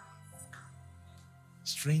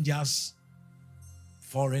 Strangers,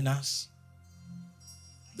 foreigners,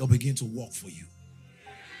 they'll begin to work for you.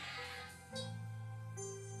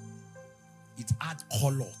 It adds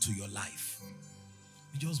color to your life.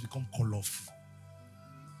 You just become colorful.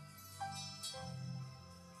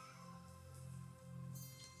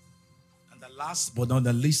 And the last but not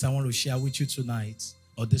the least I want to share with you tonight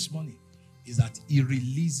or this morning is that it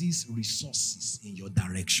releases resources in your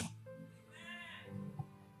direction.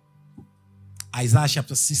 Isaiah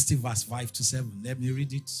chapter 60 verse 5-7. Let me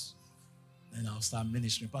read it. Then I'll start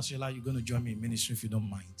ministering. Pastor Ella, you're going to join me in ministry if you don't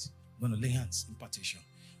mind. I'm going to lay hands, impartation.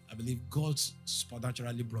 I believe God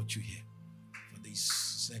supernaturally brought you here for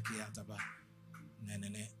this.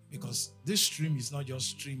 Because this stream is not just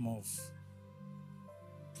stream of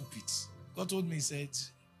pulpits. God told me, he said,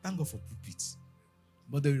 thank God for pulpits.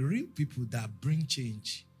 But the real people that bring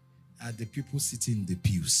change are the people sitting in the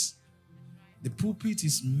pews. The pulpit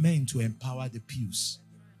is meant to empower the pews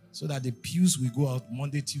so that the pews will go out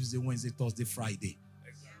Monday, Tuesday, Wednesday, Thursday, Friday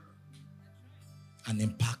and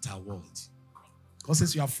impact our world. Because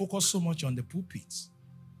since you have focused so much on the pulpit,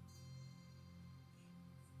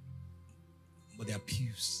 but there are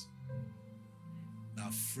pews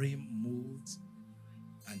that frame, mold,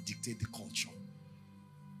 and dictate the culture.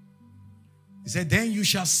 He said, then you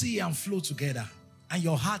shall see and flow together, and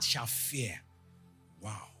your heart shall fear.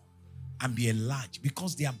 Wow. And be enlarged,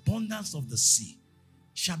 because the abundance of the sea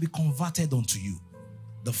shall be converted unto you.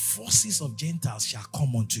 The forces of Gentiles shall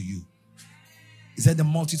come unto you. He said, the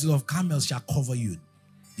multitude of camels shall cover you.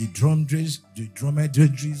 The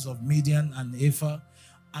dromedaries of Midian and Ephah,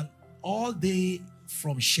 and all they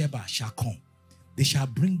from Sheba shall come. They shall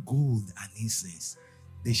bring gold and incense.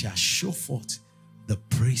 They shall show forth the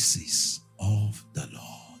praises of the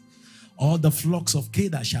Lord. All the flocks of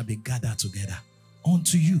Kedar shall be gathered together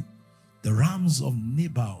unto you. The rams of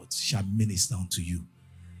Naboth shall minister unto you.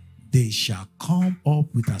 They shall come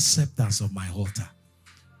up with acceptance of my altar.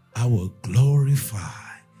 I will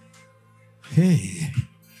glorify. Hey,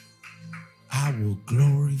 I will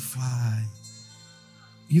glorify.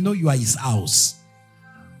 You know you are his house.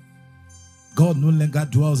 God no longer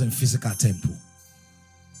dwells in physical temple.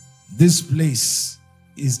 This place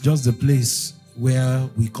is just the place where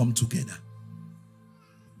we come together.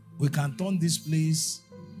 We can turn this place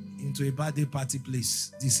into a birthday party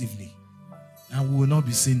place this evening, and we will not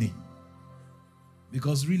be sinning,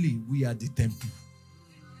 because really we are the temple.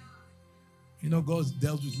 You know, God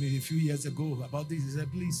dealt with me a few years ago about this. He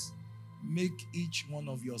said, please make each one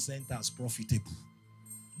of your centers profitable.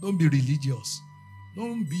 Don't be religious.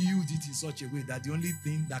 Don't build it in such a way that the only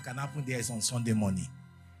thing that can happen there is on Sunday morning.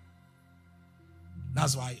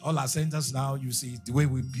 That's why all our centers now, you see, the way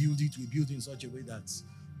we build it in such a way that,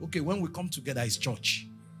 okay, when we come together, it's church.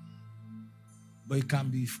 But it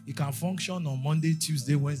can function on Monday,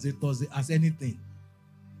 Tuesday, Wednesday, Thursday as anything.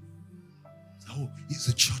 Oh, it's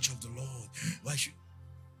the church of the Lord. Why should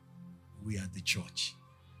we are the church?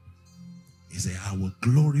 He said, I will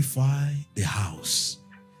glorify the house.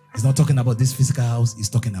 He's not talking about this physical house, he's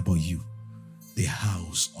talking about you. The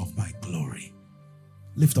house of my glory.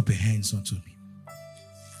 Lift up your hands unto me.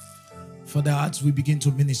 Father, as we begin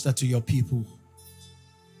to minister to your people,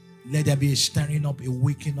 let there be a stirring up, a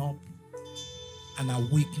waking up, an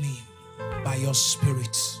awakening by your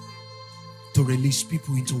Spirit to release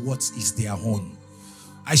people into what is their own.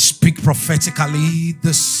 I speak prophetically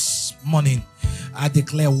this morning. I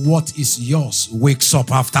declare what is yours wakes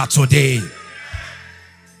up after today.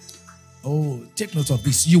 Oh, take note of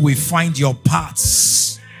this. You will find your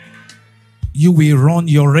paths. You will run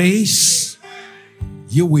your race.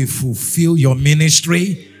 You will fulfill your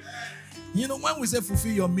ministry. You know, when we say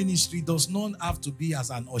fulfill your ministry, it does not have to be as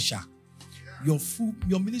an usher.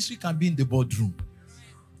 Your ministry can be in the boardroom.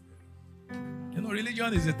 You know,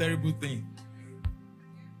 religion is a terrible thing.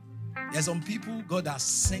 There's some people, God has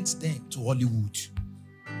sent them to Hollywood.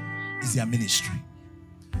 It's their ministry.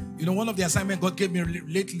 You know, one of the assignments God gave me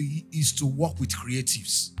lately is to work with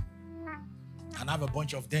creatives. And I have a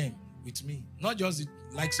bunch of them with me. Not just the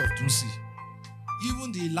likes of Dusi.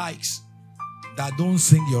 Even the likes that don't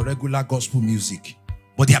sing your regular gospel music.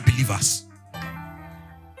 But they are believers.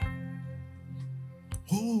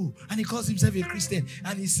 Oh, and he calls himself a Christian.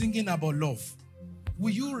 And he's singing about love.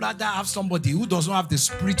 Will you rather have somebody who doesn't have the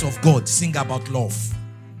Spirit of God sing about love?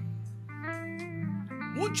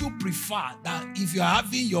 Would you prefer that if you're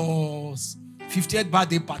having your 50th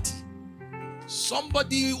birthday party,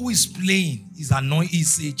 somebody who is playing is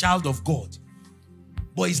a child of God,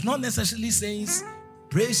 but it's not necessarily saying,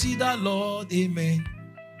 praise ye the Lord, amen.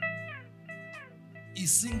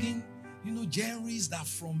 He's singing, genres that are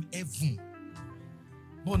from heaven,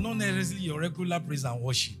 but not necessarily your regular praise and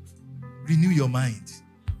worship. Renew your mind.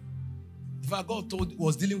 In fact, God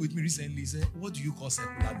was dealing with me recently. He said, what do you call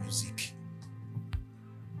secular music?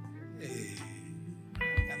 Hey,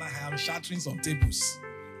 and I am shattering some tables.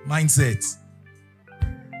 Mindset.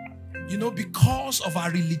 Because of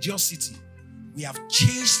our religiosity, we have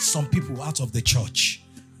chased some people out of the church.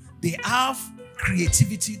 They have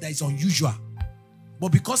creativity that is unusual.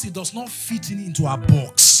 But because it does not fit into our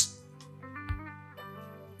box,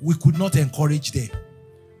 we could not encourage them.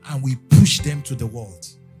 And we push them to the world.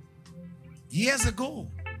 Years ago,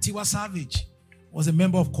 Tiwa Savage was a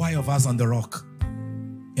member of Choir of Ours on the Rock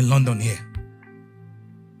in London here.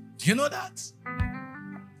 Do you know that?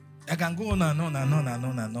 I can go on and on and on and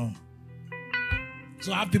on and on.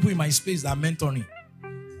 So I have people in my space that are mentoring.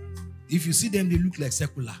 If you see them, they look like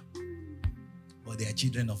secular. But they are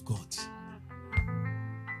children of God.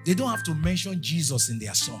 They don't have to mention Jesus in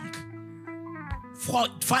their song.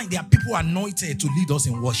 Fine, there are people anointed to lead us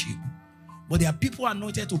in worship. But there are people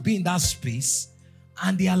anointed to be in that space.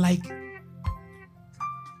 And they are like,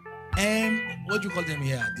 what do you call them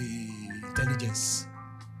here? The intelligence.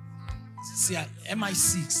 See,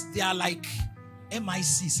 MI6. They are like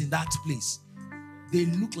MI6 in that place. They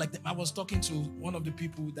look like them. I was talking to one of the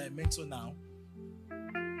people that I mentor now,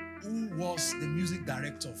 who was the music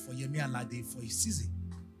director for Yemi Alade for his season.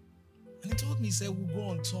 And he told me, he said, we'll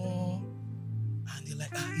go on tour. And they're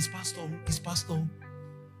like, he's pastor.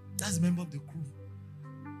 That's a member of the crew.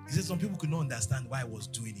 He said some people could not understand why I was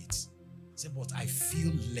doing it. He said, but I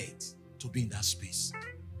feel led to be in that space.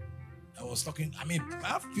 I was talking, I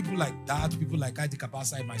have people like that, people like Adi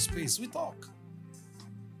Kapasa in my space. We talk.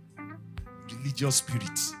 Religious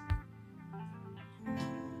spirit.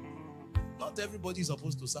 Not everybody is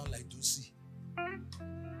supposed to sound like Dusi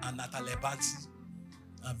and Natalie Batsi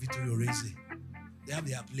and Vittorio Reze. They have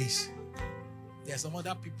their place. There are some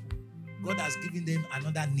other people. God has given them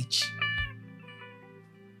another niche.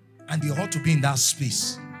 And they ought to be in that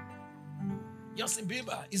space. Justin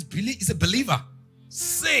Bieber is a believer.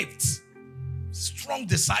 Saved. Strong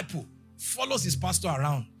disciple. Follows his pastor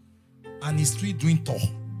around. And he's still doing tour.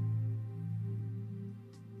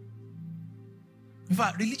 In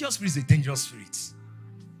fact, religious spirit is a dangerous spirit.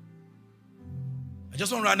 I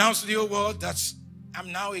just want to announce to the whole world that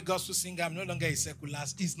I'm now a gospel singer. I'm no longer a secular.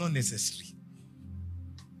 It's not necessary.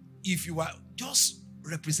 If you are, just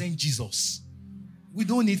represent Jesus. We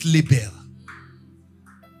don't need label.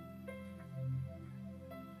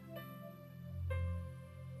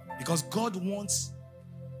 Because God wants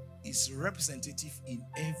his representative in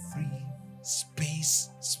every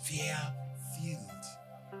space, sphere, field.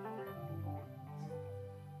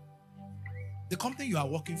 The company you are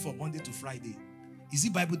working for Monday to Friday, is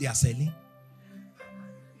it Bible they are selling?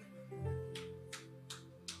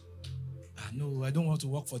 No, I don't want to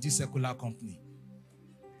work for this secular company.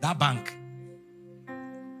 That bank,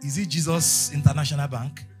 is it Jesus International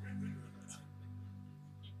Bank?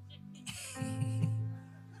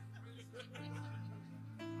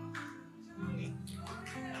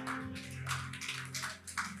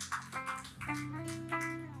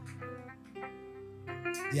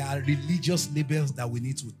 There are religious labels that we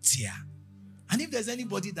need to tear. And if there's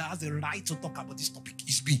anybody that has the right to talk about this topic,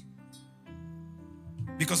 it's me.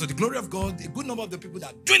 Because of the glory of God, a good number of the people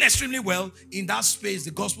that are doing extremely well in that space,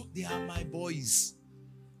 the gospel, they are my boys.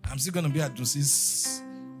 I'm still going to be at Joseph's,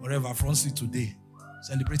 wherever, front seat today,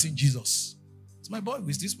 celebrating Jesus. It's my boy.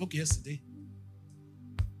 We still spoke yesterday.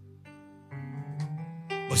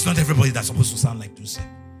 But it's not everybody that's supposed to sound like Joseph.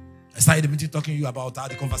 I started the meeting talking to you about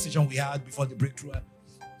the conversation we had before the breakthrough.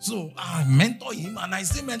 So I mentor him, and I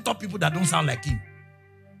still mentor people that don't sound like him.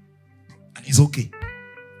 And it's okay.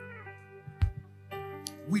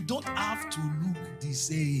 We don't have to look the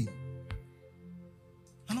same.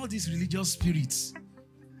 And all these religious spirits,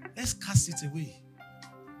 let's cast it away.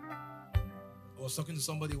 I was talking to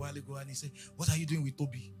somebody a while ago, and he said, "What are you doing with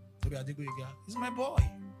Toby? Toby Adegoyega? He's my boy.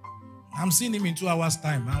 I'm seeing him in 2 hours'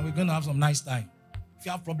 time, and we're going to have some nice time. If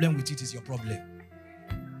you have a problem with it, it's your problem."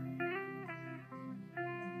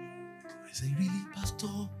 I say, "Really,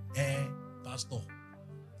 Pastor?" Pastor.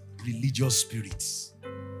 Religious spirits.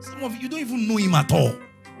 Some of you don't even know him at all.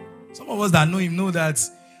 Some of us that know him know that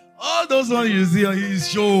all those ones you see on his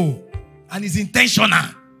show, and it's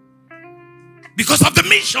intentional. Because of the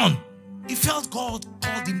mission he felt God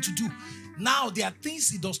called him to do. Now, there are things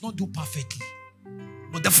he does not do perfectly.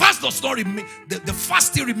 But the fact does not remain, the fact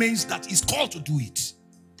still remains that he's called to do it.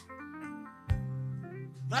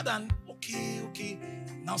 Rather than, okay,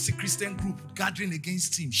 now see Christian group gathering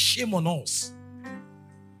against him. Shame on us.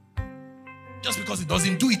 Just because he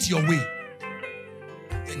doesn't do it your way,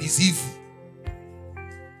 then he's evil.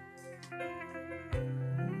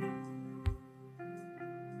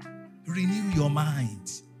 Renew your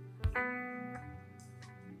mind.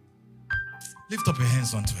 Lift up your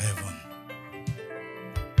hands unto heaven.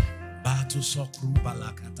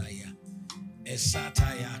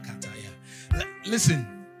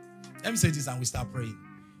 Listen, let me say this and we start praying.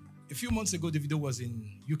 A few months ago, Davido was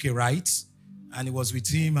in UK, right? And he was with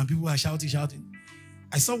him and people were shouting.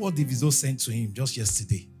 I saw what Davido sent to him just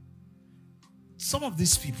yesterday. Some of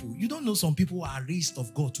these people, you don't know, some people are raised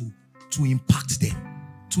of God to impact them,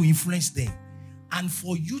 to influence them. And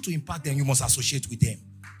for you to impact them, you must associate with them,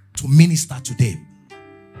 to minister to them.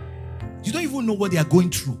 You don't even know what they are going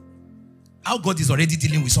through. How God is already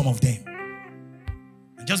dealing with some of them.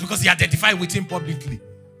 And just because he identified with him publicly,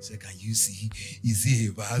 he said, "Can you see? Is he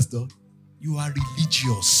a pastor? You are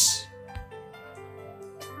religious."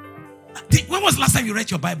 When was the last time you read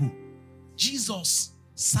your Bible? Jesus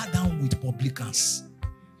sat down with publicans,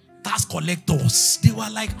 tax collectors. They were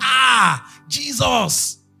like,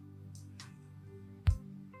 Jesus.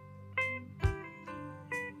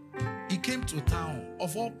 He came to town.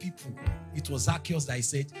 Of all people, it was Zacchaeus that he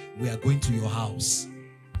said, "We are going to your house."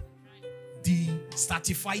 The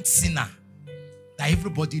certified sinner that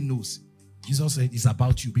everybody knows. Jesus said, "It's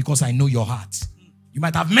about you because I know your heart. You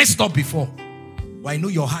might have messed up before, but I know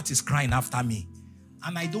your heart is crying after me.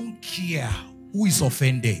 And I don't care who is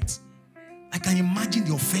offended." I can imagine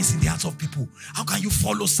the offense in the hearts of people. How can you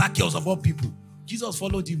follow Zacchaeus of all people? Jesus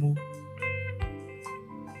followed him.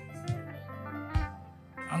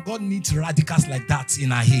 And God needs radicals like that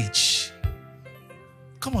in our age.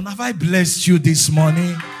 Come on, have I blessed you this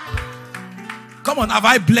morning? Come on, have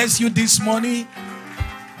I blessed you this morning?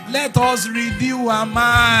 Let us renew our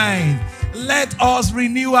mind. Let us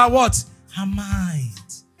renew our what? Our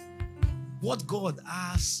mind. What God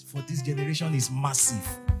asks for this generation is massive.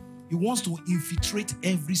 He wants to infiltrate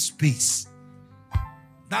every space.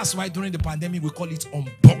 That's why during the pandemic we call it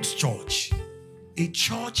Unboxed Church. A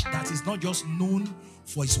church that is not just known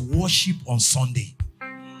for its worship on Sunday,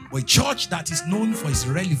 but a church that is known for its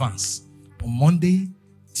relevance on Monday,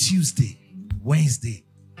 Tuesday, Wednesday,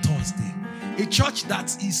 Thursday. A church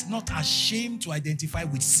that is not ashamed to identify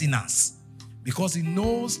with sinners because it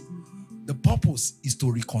knows the purpose is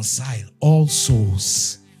to reconcile all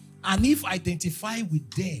souls. And if identify with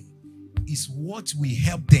them is what will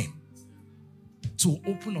help them to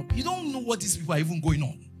open up. You don't know what these people are even going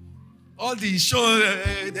on. All the shows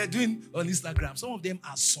they're doing on Instagram, some of them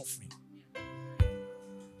are suffering.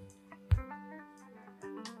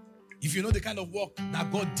 If you know the kind of work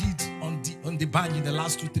that God did on the band in the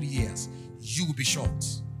last 2-3 years, you will be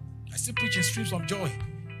shocked. I still preach in Streams of Joy.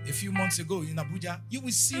 A few months ago in Abuja, you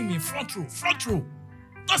will see me front row.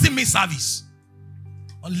 Doesn't miss service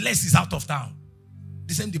unless he's out of town.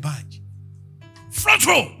 They send the badge. Front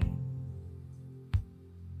row.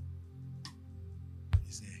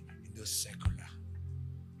 In the secular.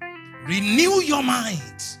 Renew your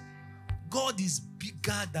mind. God is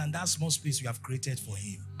bigger than that small space you have created for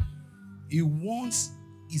him. He wants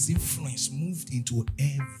his influence moved into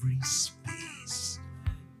every space.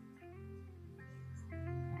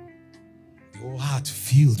 Your heart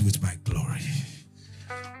filled with my glory.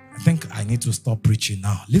 I think I need to stop preaching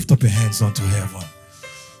now. Lift up your hands unto heaven.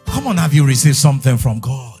 Come on, have you received something from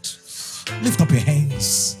God? Lift up your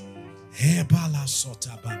hands.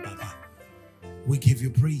 We give you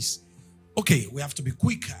praise. Okay, we have to be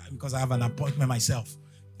quick because I have an appointment myself.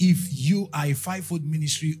 If you are a fivefold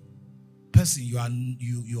ministry person,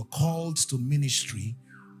 you're called to ministry,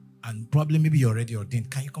 and probably maybe you're already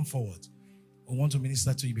ordained. Can you come forward? I want to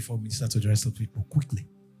minister to you before we minister to the rest of the people. Quickly.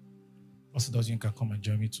 Pastor Dodge, you can come and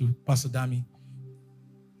join me too. Pastor Dami,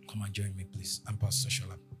 come and join me, please. And Pastor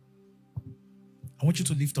Shola. I want you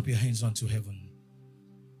to lift up your hands unto heaven.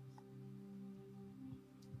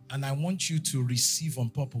 And I want you to receive on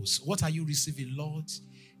purpose. What are you receiving, Lord?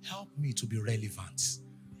 Help me to be relevant.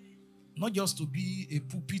 Not just to be a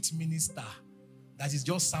pulpit minister that is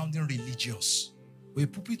just sounding religious, but a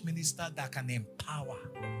pulpit minister that can empower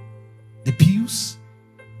the pews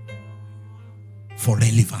for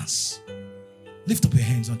relevance. Lift up your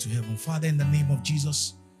hands unto heaven. Father, in the name of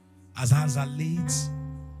Jesus, as hands are laid,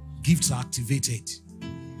 gifts are activated,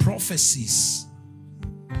 prophecies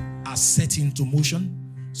are set into motion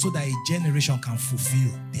so that a generation can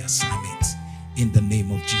fulfill the assignment in the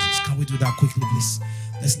name of Jesus. Can we do that quickly, please?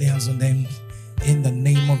 Let's lay hands on them. In the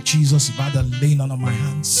name of Jesus, by the laying on of my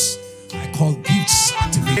hands, I call gifts,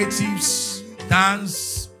 activatives,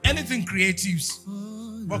 dance, anything creatives.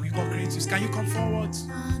 What we call creatives. Can you come forward?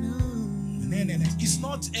 It's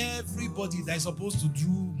not everybody that is supposed to do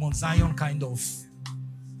Mount Zion kind of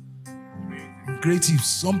creatives.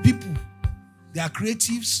 Some people, they are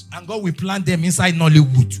creatives and God will plant them inside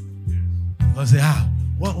Nollywood. Because they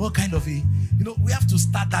what kind of a, we have to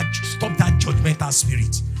stop that judgmental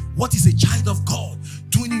spirit. What is a child of God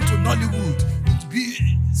doing into Nollywood? To be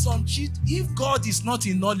some cheat. If God is not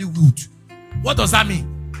in Nollywood, what does that mean?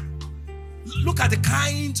 Look at the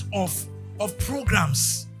kind of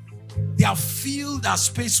programs they are filled our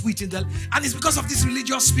space with in them, and it's because of this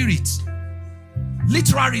religious spirit.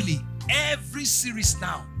 Literally, every series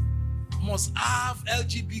now must have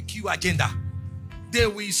LGBTQ agenda. They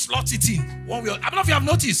will slot it in one way. I don't know if you have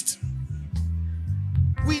noticed.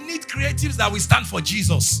 We need creatives that will stand for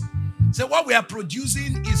Jesus. So what we are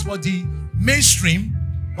producing is for the mainstream,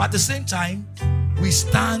 but at the same time, we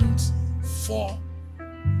stand for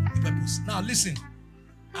the purpose. Now listen,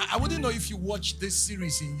 I wouldn't know if you watch this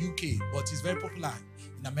series in UK, but it's very popular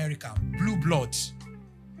in America. Blue Blood.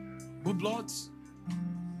 Blue Blood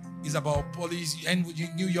is about police and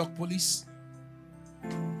New York police.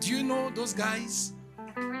 Do you know those guys?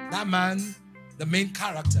 That man, the main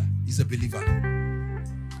character, is a believer.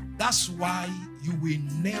 That's why you will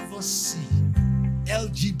never see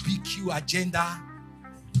LGBTQ agenda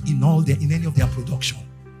in any of their production.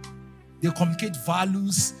 They communicate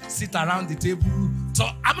values, sit around the table. So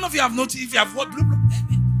I don't know if you have noticed, if you have what Blue Blood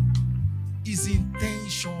is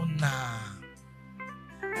intentional.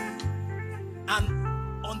 And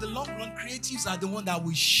on the long run, creatives are the one that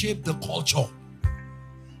will shape the culture.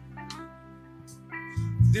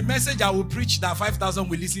 The message I will preach that 5,000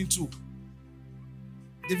 will listen to,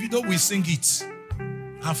 the video will sing it,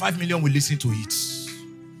 and 5 million will listen to it.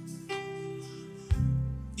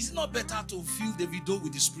 Is it not better to fill the video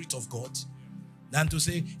with the Spirit of God than to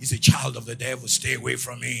say, he's a child of the devil, stay away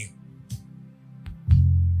from him?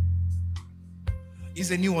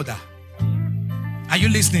 It's a new order. Are you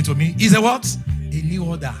listening to me? Is a what? A new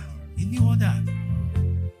order. A new order.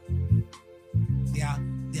 They are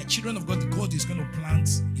children of God. God is going to plant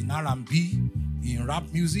in R&B, in rap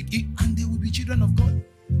music, and they will be children of God.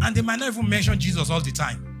 And they might not even mention Jesus all the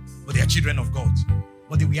time, but they are children of God.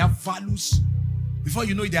 But they will have values. Before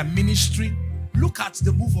you know it, their ministry. Look at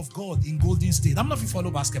the move of God in Golden State. I don't know if you follow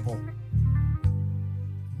basketball.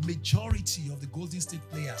 Majority of the Golden State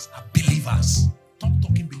players are believers. Top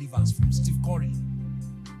talking believers, from Steve Curry,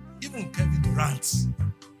 even Kevin Durant.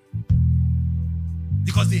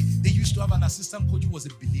 Because they used to have an assistant coach who was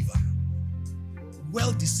a believer.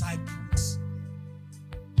 Well discipled.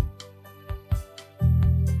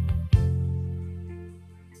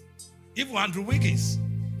 Even Andrew Wiggins,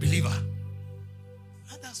 believer.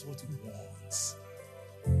 And that's what he wants.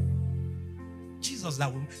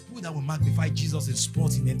 People that will magnify Jesus in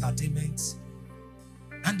sport, in entertainment.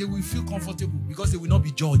 And they will feel comfortable because they will not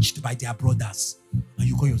be judged by their brothers. And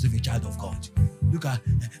you call yourself a child of God. Look at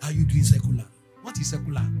how you doing secular. What is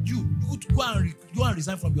secular? You go and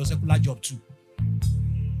resign from your secular job too.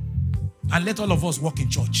 And let all of us work in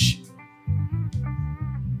church.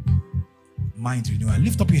 Mind renewal.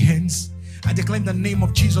 Lift up your hands. I declare in the name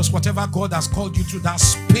of Jesus, whatever God has called you to, that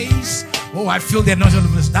space. Oh, I feel the anointing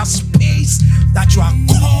of that space that you are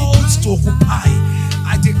called to occupy.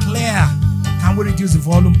 I declare reduce the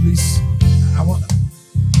volume, please?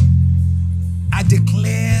 I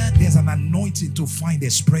declare there's an anointing to find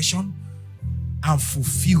expression and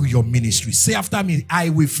fulfill your ministry. Say after me, I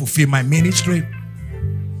will fulfill my ministry.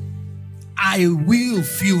 I will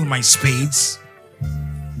fill my space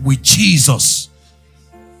with Jesus.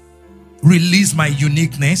 Release my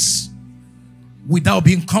uniqueness without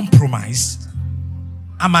being compromised.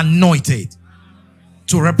 I'm anointed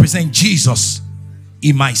to represent Jesus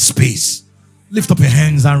in my space. Lift up your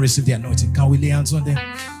hands and receive the anointing. Can we lay hands on them?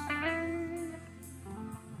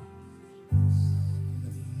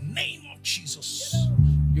 In the name of Jesus.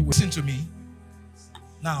 You will listen to me.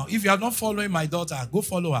 Now, if you are not following my daughter, go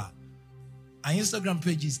follow her. Our Instagram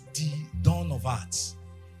page is The Dawn of Arts.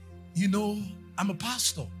 You know, I'm a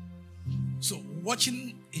pastor. So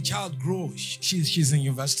watching a child grow, she's in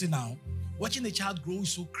university now. Watching a child grow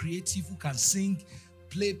so creative, who can sing,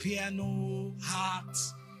 play piano, harp.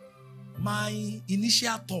 My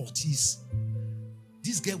initial thought is,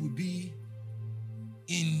 this girl will be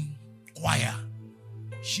in choir.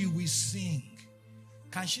 She will sing.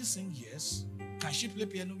 Can she sing? Yes. Can she play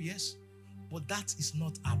piano? Yes. But that is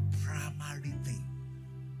not a primary thing.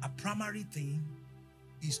 A primary thing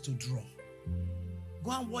is to draw.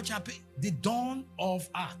 Go and watch her. The Dawn of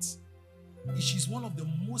Art. She's one of the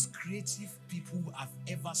most creative people I've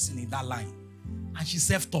ever seen in that line. And she's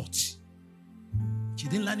self-taught. She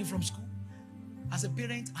didn't learn it from school. As a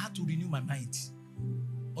parent, I had to renew my mind.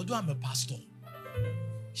 Although I'm a pastor,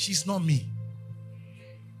 she's not me.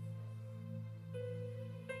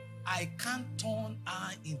 I can't turn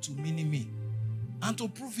her into mini-me. And to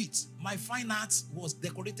prove it, my fine arts was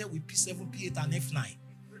decorated with P7, P8, and F9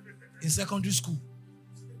 in secondary school.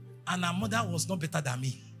 And her mother was not better than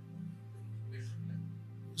me.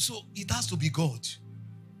 So it has to be God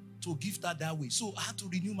to gift her that way. So I had to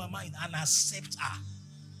renew my mind and accept her.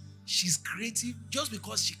 She's creative just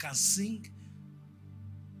because she can sing.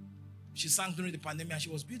 She sang during the pandemic and she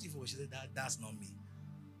was beautiful. She said, that's not me.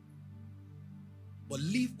 But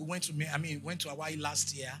we went to Hawaii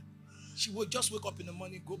last year. She would just wake up in the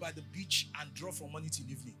morning, go by the beach and draw from morning till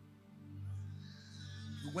evening.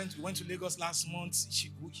 We went to Lagos last month.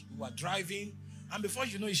 We were driving. And before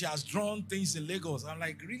you know it, she has drawn things in Lagos. I'm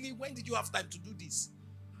like, really? When did you have time to do this?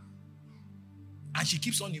 And she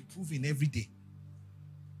keeps on improving every day.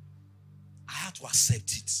 I had to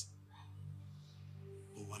accept it.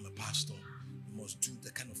 Oh, I'm a pastor. You must do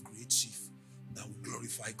the kind of creative that will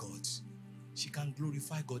glorify God. She can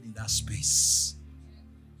glorify God in that space.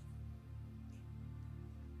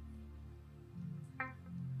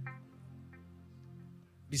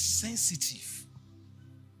 Be sensitive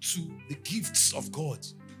to the gifts of God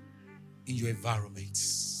in your environment.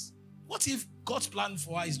 What if God's plan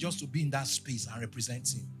for her is just to be in that space and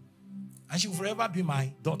represent Him? And she will forever be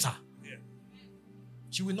my daughter. Yeah.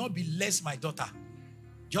 She will not be less my daughter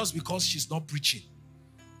just because she's not preaching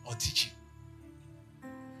or teaching.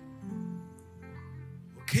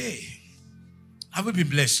 Okay. Have we been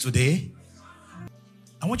blessed today?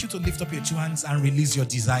 I want you to lift up your two hands and release your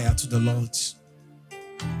desire to the Lord.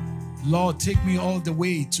 Lord, take me all the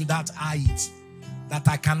way to that height that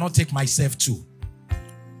I cannot take myself to.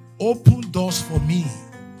 Open doors for me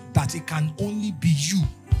that it can only be you.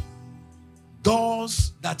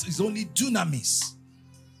 Doors that is only dunamis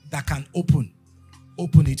that can open.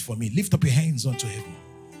 Open it for me. Lift up your hands unto heaven.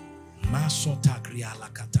 Masota kriala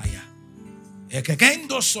kataya.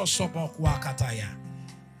 Ekekendo sosobokwa kataya.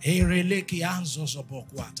 Ereleki anzo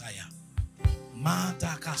sobokwa ataya.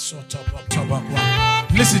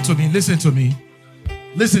 Listen to me, listen to me,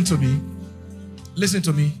 listen to me, listen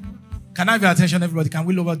to me. Can I have your attention, everybody? Can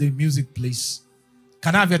we lower the music, please?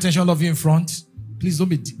 Can I have your attention, all of you in front? Please don't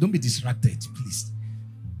be distracted, please.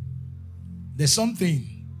 There's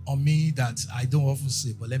something on me that I don't often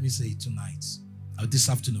say, but let me say it tonight, or this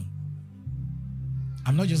afternoon.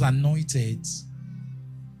 I'm not just anointed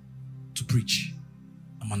to preach.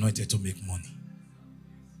 I'm anointed to make money.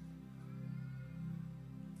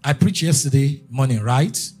 I preached yesterday morning,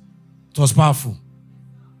 right? It was powerful.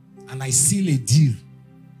 And I sealed a deal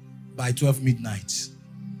by 12 midnight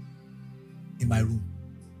in my room.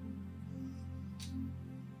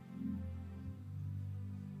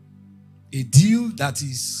 A deal that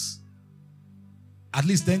is at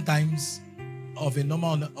least 10 times of a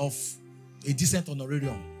normal, of a decent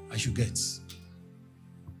honorarium I should get.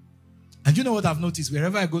 And you know what I've noticed?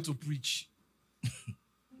 Wherever I go to preach,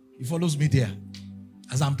 he follows me there.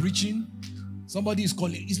 As I'm preaching, somebody is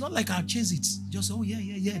calling. It's not like I'll chase it. Just, oh, yeah.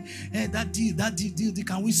 Hey, that deal,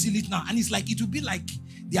 can we seal it now? And it's like, it will be like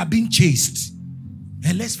they are being chased.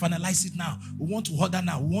 Hey, let's finalize it now. We want to order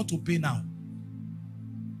now. We want to pay now.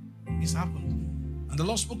 It's happened. And the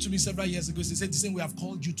Lord spoke to me several years ago. He said, the same way I've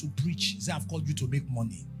called you to preach. He said, I've called you to make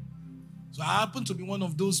money. So I happen to be one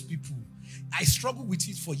of those people. I struggled with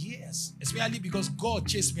it for years, especially because God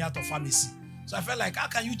chased me out of pharmacy. So I felt like, how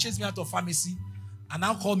can you chase me out of pharmacy and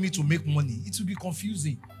now call me to make money? It will be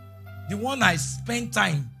confusing. The one I spent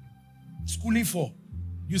time schooling for,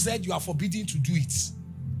 you said you are forbidden to do it.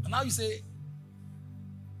 And now you say,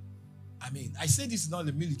 I say this is not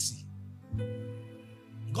humility.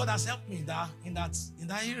 God has helped me in that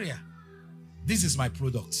area. This is my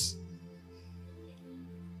product.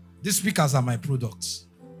 These speakers are my products.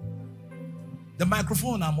 The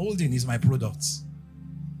microphone I'm holding is my product.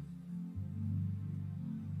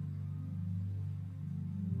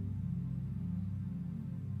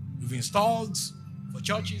 We've installed for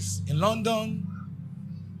churches in London,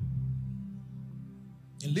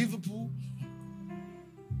 in Liverpool,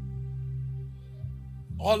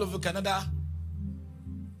 all over Canada,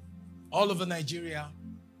 all over Nigeria,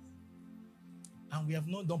 and we have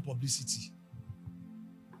not done publicity.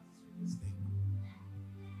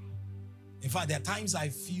 In fact, there are times I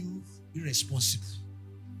feel irresponsible.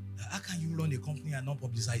 How can you run a company and not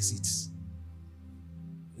publicize it?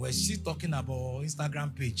 We're still talking about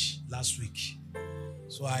Instagram page last week.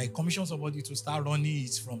 So I commissioned somebody to start running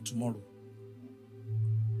it from tomorrow.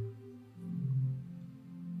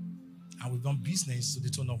 And we've done business to the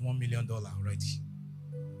tune of $1 million already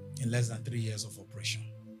in less than 3 years of operation.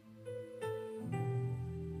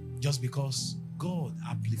 Just because God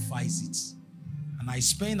amplifies it. And I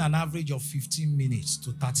spend an average of 15 minutes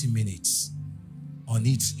to 30 minutes on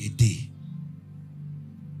it a day.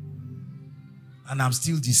 And I'm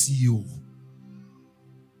still the CEO.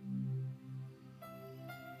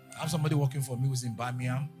 I have somebody working for me who's in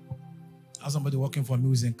Birmingham. I have somebody working for me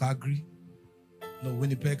who's in Calgary. No,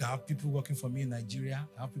 Winnipeg. I have people working for me in Nigeria.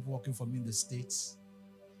 I have people working for me in the States.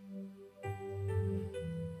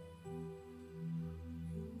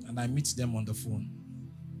 And I meet them on the phone.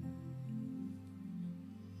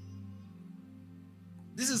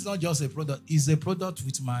 This is not just a product. It's a product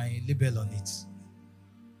with my label on it.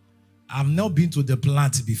 I've not been to the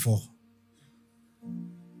plant before.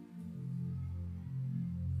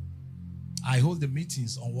 I hold the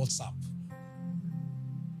meetings on WhatsApp.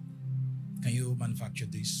 Can you manufacture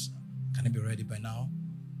this? Can it be ready by now?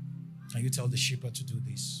 Can you tell the shipper to do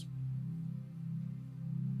this?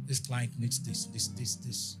 This client needs this.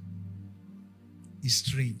 It's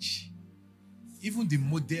strange. Even the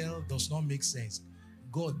model does not make sense.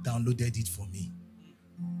 God downloaded it for me.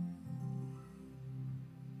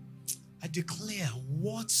 I declare,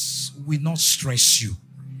 what will not stress you?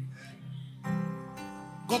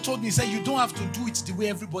 God told me, he said, you don't have to do it the way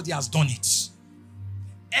everybody has done it.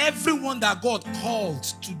 Everyone that God called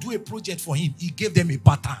to do a project for him, he gave them a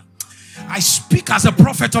pattern. I speak as a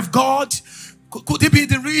prophet of God. Could it be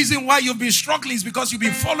the reason why you've been struggling is because you've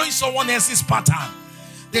been following someone else's pattern?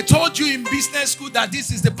 They told you in business school that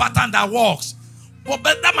this is the pattern that works. But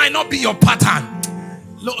that might not be your pattern.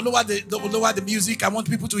 Lower the music. I want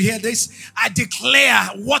people to hear this. I declare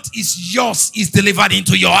what is yours is delivered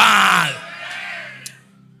into your hand.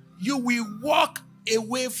 You will walk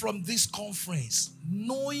away from this conference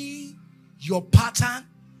knowing your pattern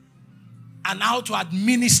and how to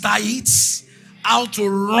administer it, how to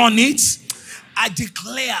run it. I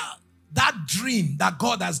declare that dream that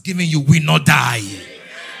God has given you will not die.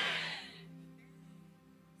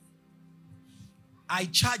 I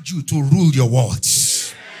charge you to rule your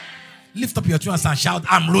words. Lift up your two hands and shout,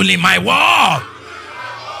 I'm ruling my world.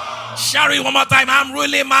 Shout it one more time, I'm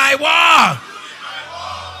ruling my world.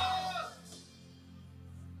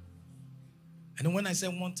 And when I say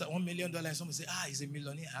 $1 million, someone say, he's a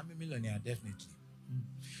millionaire. I'm a millionaire, definitely.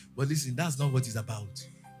 But listen, that's not what it's about.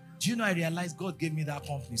 Do you know I realized God gave me that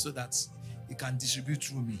company so that He can distribute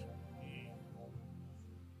through me?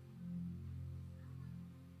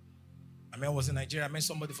 I was in Nigeria. I met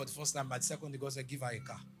somebody for the first time. But second, God said, give her a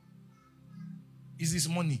car. Is this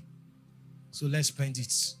money? So let's spend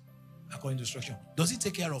it according to instruction. Does it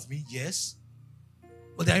take care of me? Yes.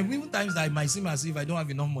 But there are even times that it might seem as if I don't have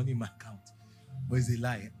enough money in my account. But it's a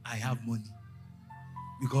lie. I have money.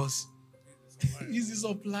 Because he's the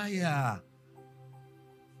supplier.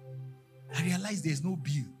 I realize there's no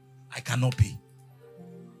bill I cannot pay.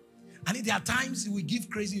 And there are times he will give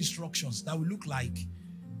crazy instructions that will look like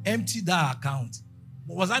empty that account.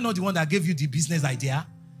 But was I not the one that gave you the business idea?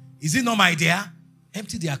 Is it not my idea?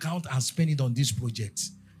 Empty the account and spend it on this project.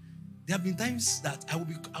 There have been times that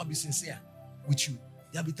I'll be sincere with you.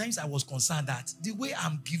 There have been times I was concerned that the way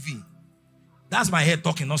I'm giving, that's my head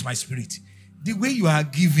talking, not my spirit. The way you are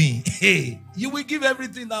giving, hey, you will give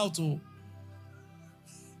everything out. Oh.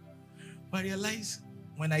 But I realize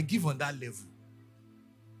when I give on that level,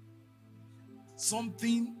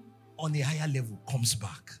 something on a higher level comes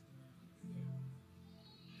back.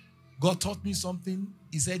 God taught me something.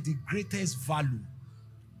 He said the greatest value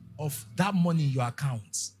of that money in your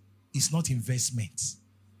account is not investment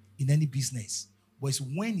in any business, but it's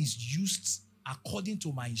when it's used according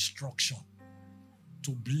to my instruction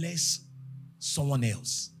to bless someone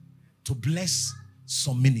else, to bless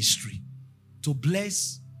some ministry, to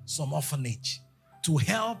bless some orphanage, to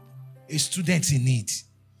help a student in need.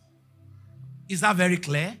 Is that very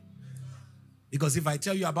clear? Because if I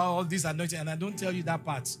tell you about all this anointing and I don't tell you that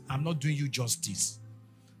part, I'm not doing you justice.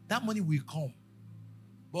 That money will come.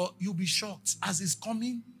 But you'll be shocked. As it's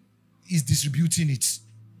coming, he's distributing it.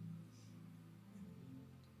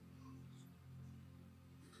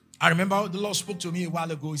 I remember the Lord spoke to me a while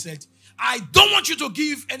ago. He said, I don't want you to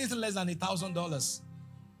give anything less than $1,000.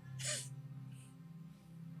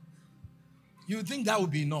 You would think that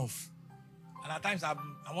would be enough. And at times I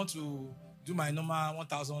want to do my normal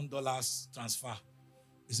 $1,000 transfer.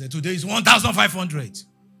 He said, today is $1,500.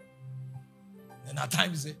 And at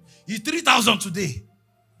times he said, it's $3,000 today.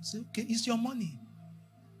 I said, okay, it's your money.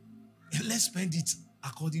 And let's spend it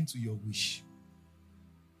according to your wish.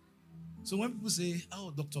 So when people say,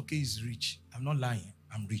 oh, Dr. K is rich, I'm not lying.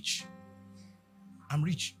 I'm rich. I'm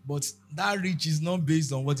rich. But that rich is not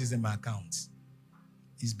based on what is in my account.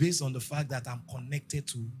 It's based on the fact that I'm connected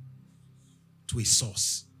to a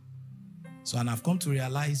source. So, and I've come to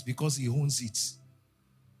realize because he owns it.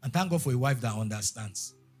 And thank God for a wife that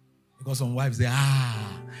understands. Because some wives say,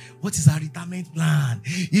 what is our retirement plan?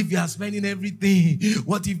 If you are spending everything,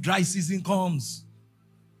 what if dry season comes?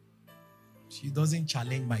 She doesn't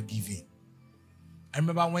challenge my giving. I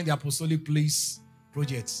remember when the Apostolic Place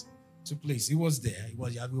project took place. He was there. He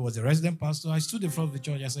was a resident pastor. I stood in front of the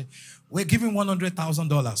church. I said, we're giving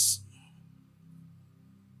 $100,000.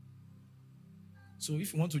 So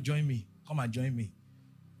if you want to join me, come and join me.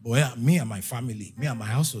 But yeah, me and my family, me and my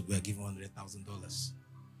household, we're giving $100,000.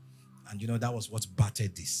 And you know, that was what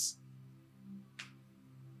battered this.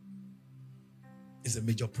 It's a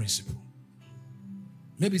major principle.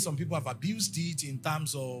 Maybe some people have abused it in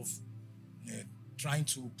terms of trying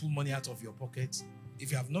to pull money out of your pocket.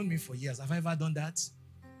 If you have known me for years, have I ever done that?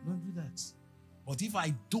 Don't do that. But if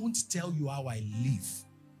I don't tell you how I live,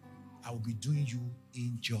 I will be doing you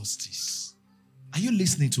injustice. Are you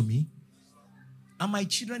listening to me? And my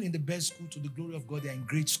children in the best school, to the glory of God, they are in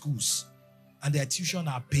great schools. And their tuition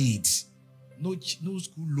are paid. No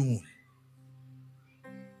school loan.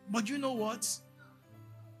 But you know what?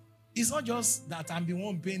 It's not just that I'm the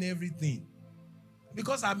one paying everything.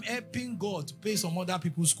 Because I'm helping God to pay some other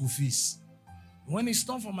people's school fees. When it's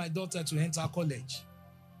time for my daughter to enter college,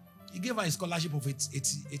 he gave her a scholarship of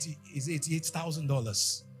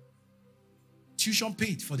 $88,000. Tuition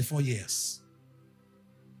paid for the 4 years.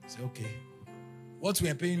 I said, okay. What we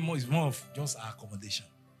are paying more is more of just our accommodation.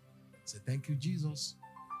 I said, thank you, Jesus.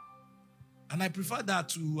 And I prefer that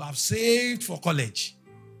to have saved for college.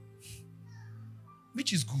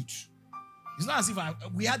 Which is good. It's not as if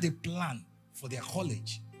we had a plan for their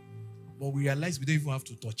college. But we realized we don't even have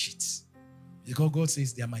to touch it. Because God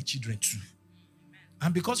says they are my children too.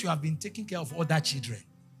 And because you have been taking care of other children,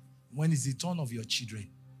 when it's the turn of your children,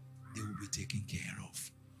 they will be taken care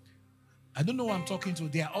of. I don't know who I'm talking to.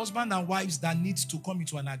 There are husbands and wives that need to come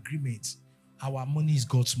into an agreement. Our money is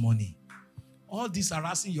God's money. All this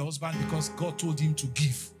harassing your husband because God told him to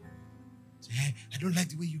give. Say, hey, I don't like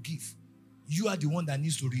the way you give. You are the one that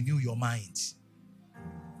needs to renew your mind.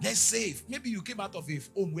 Let's save. Maybe you came out of a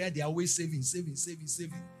home where they are always saving.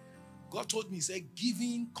 God told me, he said,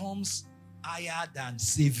 giving comes higher than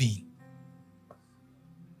saving.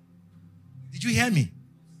 Did you hear me?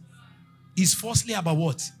 It's firstly about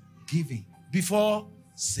what? Giving. Before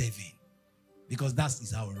saving. Because that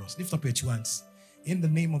is how it was. Lift up your two hands. In the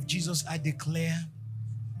name of Jesus, I declare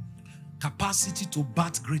capacity to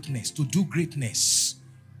birth greatness, to do greatness,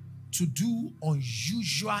 to do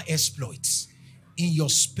unusual exploits in your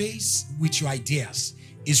space with your ideas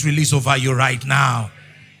is released over you right now.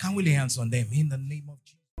 Can we lay hands on them in the name of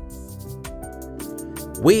Jesus?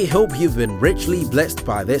 We hope you've been richly blessed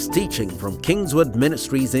by this teaching from Kingswood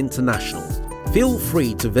Ministries International. Feel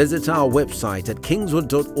free to visit our website at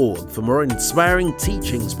kingswood.org for more inspiring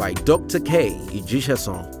teachings by Dr. K.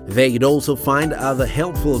 Ijishason. There you'd also find other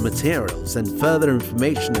helpful materials and further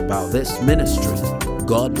information about this ministry.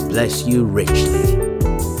 God bless you richly.